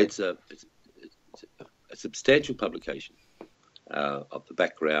 Anyway, it's a substantial publication of the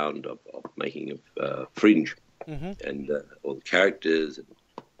background of making of Fringe, mm-hmm. and all the characters,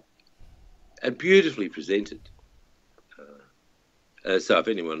 and beautifully presented. So if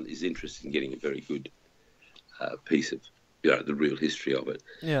anyone is interested in getting a very good piece of the real history of it,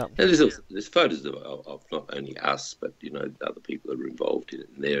 yeah, and there's photos of not only us but other people that are involved in it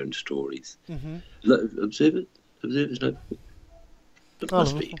and their own stories. Mm-hmm. Observer's Notebook. It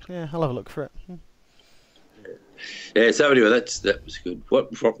must be. Yeah, I'll have a look for it. Yeah. So anyway, that was good.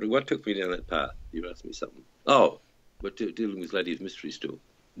 What took me down that path? You asked me something. Oh, we're dealing with Lady of Mystery still.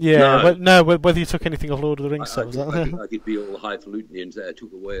 Yeah, whether you took anything of Lord of the Rings stuff, was that? I could be all highfalutin and say I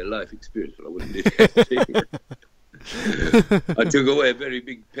took away a life experience, but I wouldn't do that. I took away a very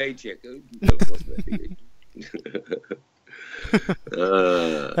big paycheck. No, it wasn't that big.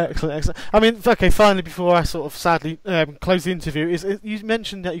 Excellent. I mean, okay. Finally, before I sort of sadly close the interview, you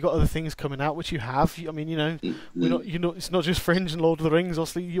mentioned that you got other things coming out, which you have. I mean, it's not just Fringe and Lord of the Rings.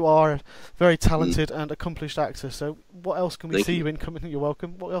 Obviously, you are a very talented and accomplished actor. So, what else can we see you in coming? You're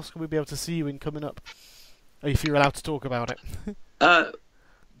welcome. What else can we be able to see you in coming up? If you're allowed to talk about it.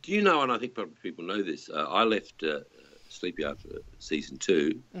 Do you know? And I think probably people know this. I left Sleepy after season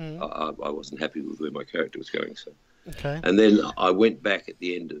 2. I wasn't happy with where my character was going, so. Okay. And then I went back at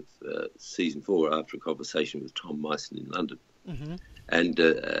the end of season 4 after a conversation with Tom Myson in London, mm-hmm. and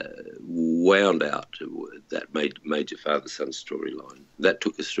wound out that major father-son storyline. That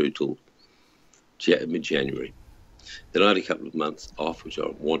took us through till mid-January. Then I had a couple of months off, which I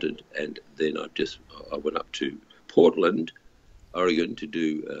wanted, and then I went up to Portland, Oregon, to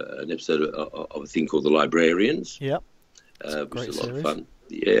do an episode of a thing called The Librarians. Yep. Which was a lot of fun.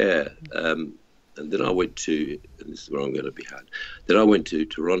 Yeah. And then I went to, and this is where I'm going to be hard, then I went to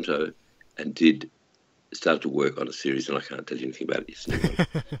Toronto and started to work on a series, and I can't tell you anything about it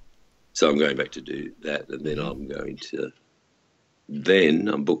yet. So I'm going back to do that, and then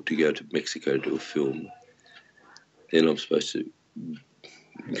I'm booked to go to Mexico to do a film. Then I'm supposed to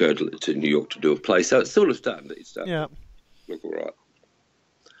go to New York to do a play. So it's sort of starting to look all right.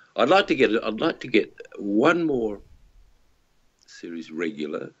 I'd like to get one more series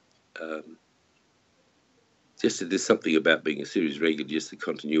regular. Just that there's something about being a series regular, just the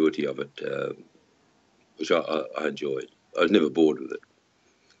continuity of it, which I enjoyed. I was never bored with it.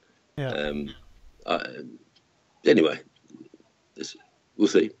 Yeah. Anyway, we'll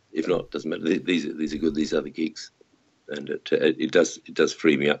see. If not, doesn't matter. These are good. These are the gigs, and it does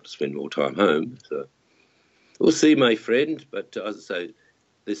free me up to spend more time home. So we'll see, my friend. But as I say,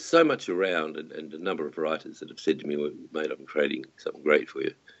 there's so much around, and a number of writers that have said to me, well, "Mate, I'm creating something great for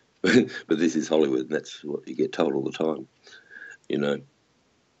you." But this is Hollywood, and that's what you get told all the time,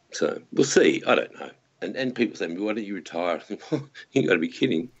 So we'll see. I don't know. And people say, why don't you retire? You got to be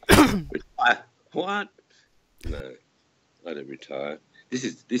kidding. Retire? What? No, I don't retire. This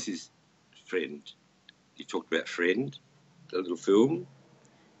is Friend. You talked about Friend, the little film.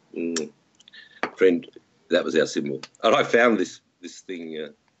 Friend, that was our symbol. And I found this thing.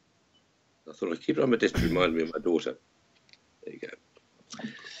 I thought I'd keep it on my desk to remind me of my daughter. There you go.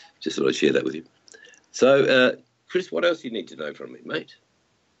 Just thought I'd share that with you. So, Chris, what else do you need to know from me, mate?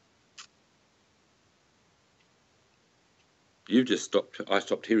 You just stopped. I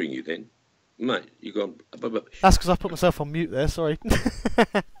stopped hearing you then, mate. You gone? That's because I put myself on mute there. Sorry.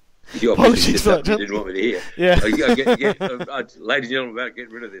 You obviously did something you didn't want me to hear. Yeah. Ladies and gentlemen, about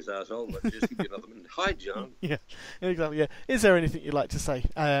getting rid of this asshole. But just give me another minute. Hi, John. Yeah, exactly. Yeah. Is there anything you'd like to say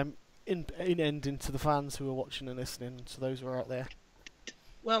in ending to the fans who are watching and listening, to those who are out there?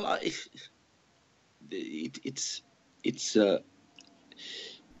 Well, it's.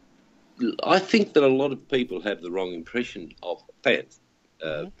 I think that a lot of people have the wrong impression of fans.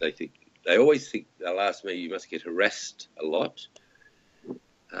 They always think, they'll ask me, you must get harassed a lot.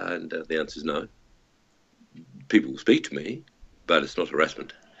 And the answer is no. People will speak to me, but it's not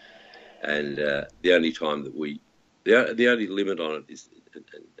harassment. And the only time that the only limit on it is,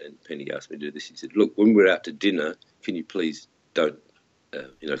 and Penny asked me to do this, he said, look, when we're out to dinner, can you please don't,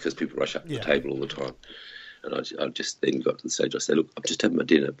 because people rush up to the table all the time. And I just then got to the stage, I said, look, I'm just having my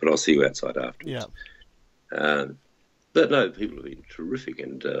dinner, but I'll see you outside afterwards. Yeah. But no, people have been terrific,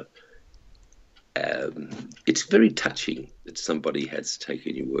 and it's very touching that somebody has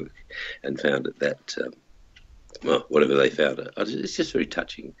taken your work and found it that, whatever they found it. It's just very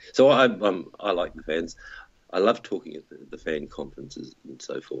touching. So I like the fans. I love talking at the fan conferences and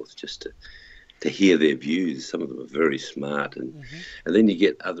so forth, just to hear their views. Some of them are very smart, and then you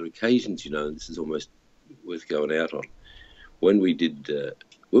get other occasions, and this is almost worth going out on. When we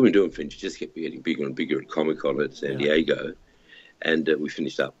were doing Fringe, it just kept getting bigger and bigger at Comic-Con at San Diego, and we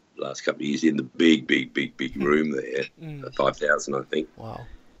finished up the last couple of years in the big room there, 5,000, I think. Wow.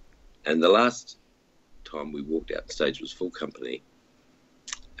 And the last time we walked out on stage was full company,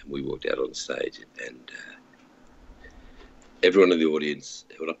 and we walked out on stage, and everyone in the audience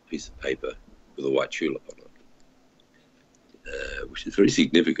held up a piece of paper with a white tulip on it. Which is very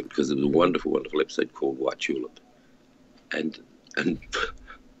significant because it was a wonderful, wonderful episode called White Tulip, and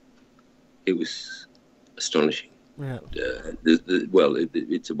it was astonishing. Yeah.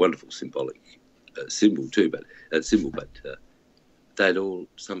 It's a wonderful symbolic symbol too, but they'd all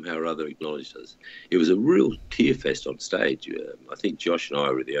somehow or other acknowledged us. It was a real tear fest on stage. I think Josh and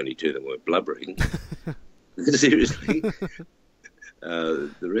I were the only two that weren't blubbering. Seriously,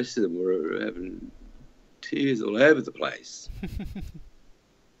 the rest of them were having tears all over the place.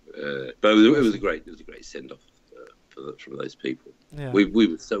 But it was a great send off from those people. Yeah. We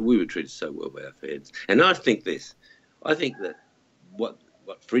were treated so well by our fans, and I think that what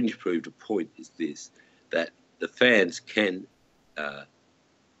Fringe proved a point is this, that the fans can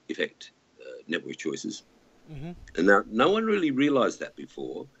affect network choices, and now no one really realised that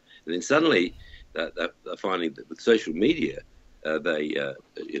before, and then suddenly they're finding that with social media, they're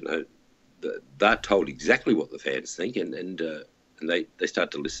told exactly what the fans think, and they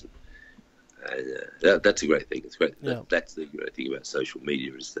start to listen. That's a great thing. It's great. Yeah. That's the great thing about social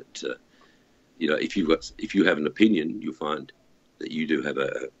media, is that if you have an opinion, you'll find that you do have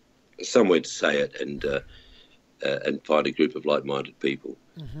somewhere to say it, and find a group of like-minded people.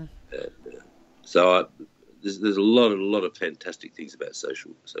 So there's a lot of fantastic things about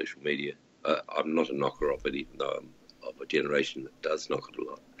social media. I'm not a knocker of it, even though I'm of a generation that does knock it a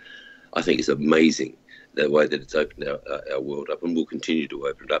lot. I think it's amazing the way that it's opened our world up, and will continue to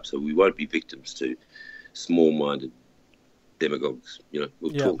open it up, so we won't be victims to small-minded demagogues.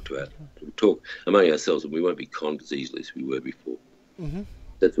 We'll talk among ourselves, and we won't be conned as easily as we were before.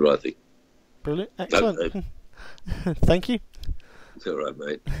 That's what I think. Brilliant. Excellent. Thank you. It's all right,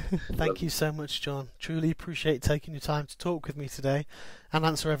 mate. Thank you so much, John. Truly appreciate taking your time to talk with me today and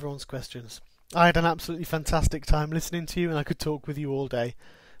answer everyone's questions. I had an absolutely fantastic time listening to you, and I could talk with you all day.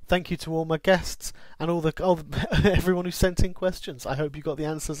 Thank you to all my guests and everyone who sent in questions. I hope you got the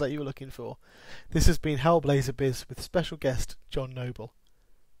answers that you were looking for. This has been Hellblazer Biz with special guest John Noble.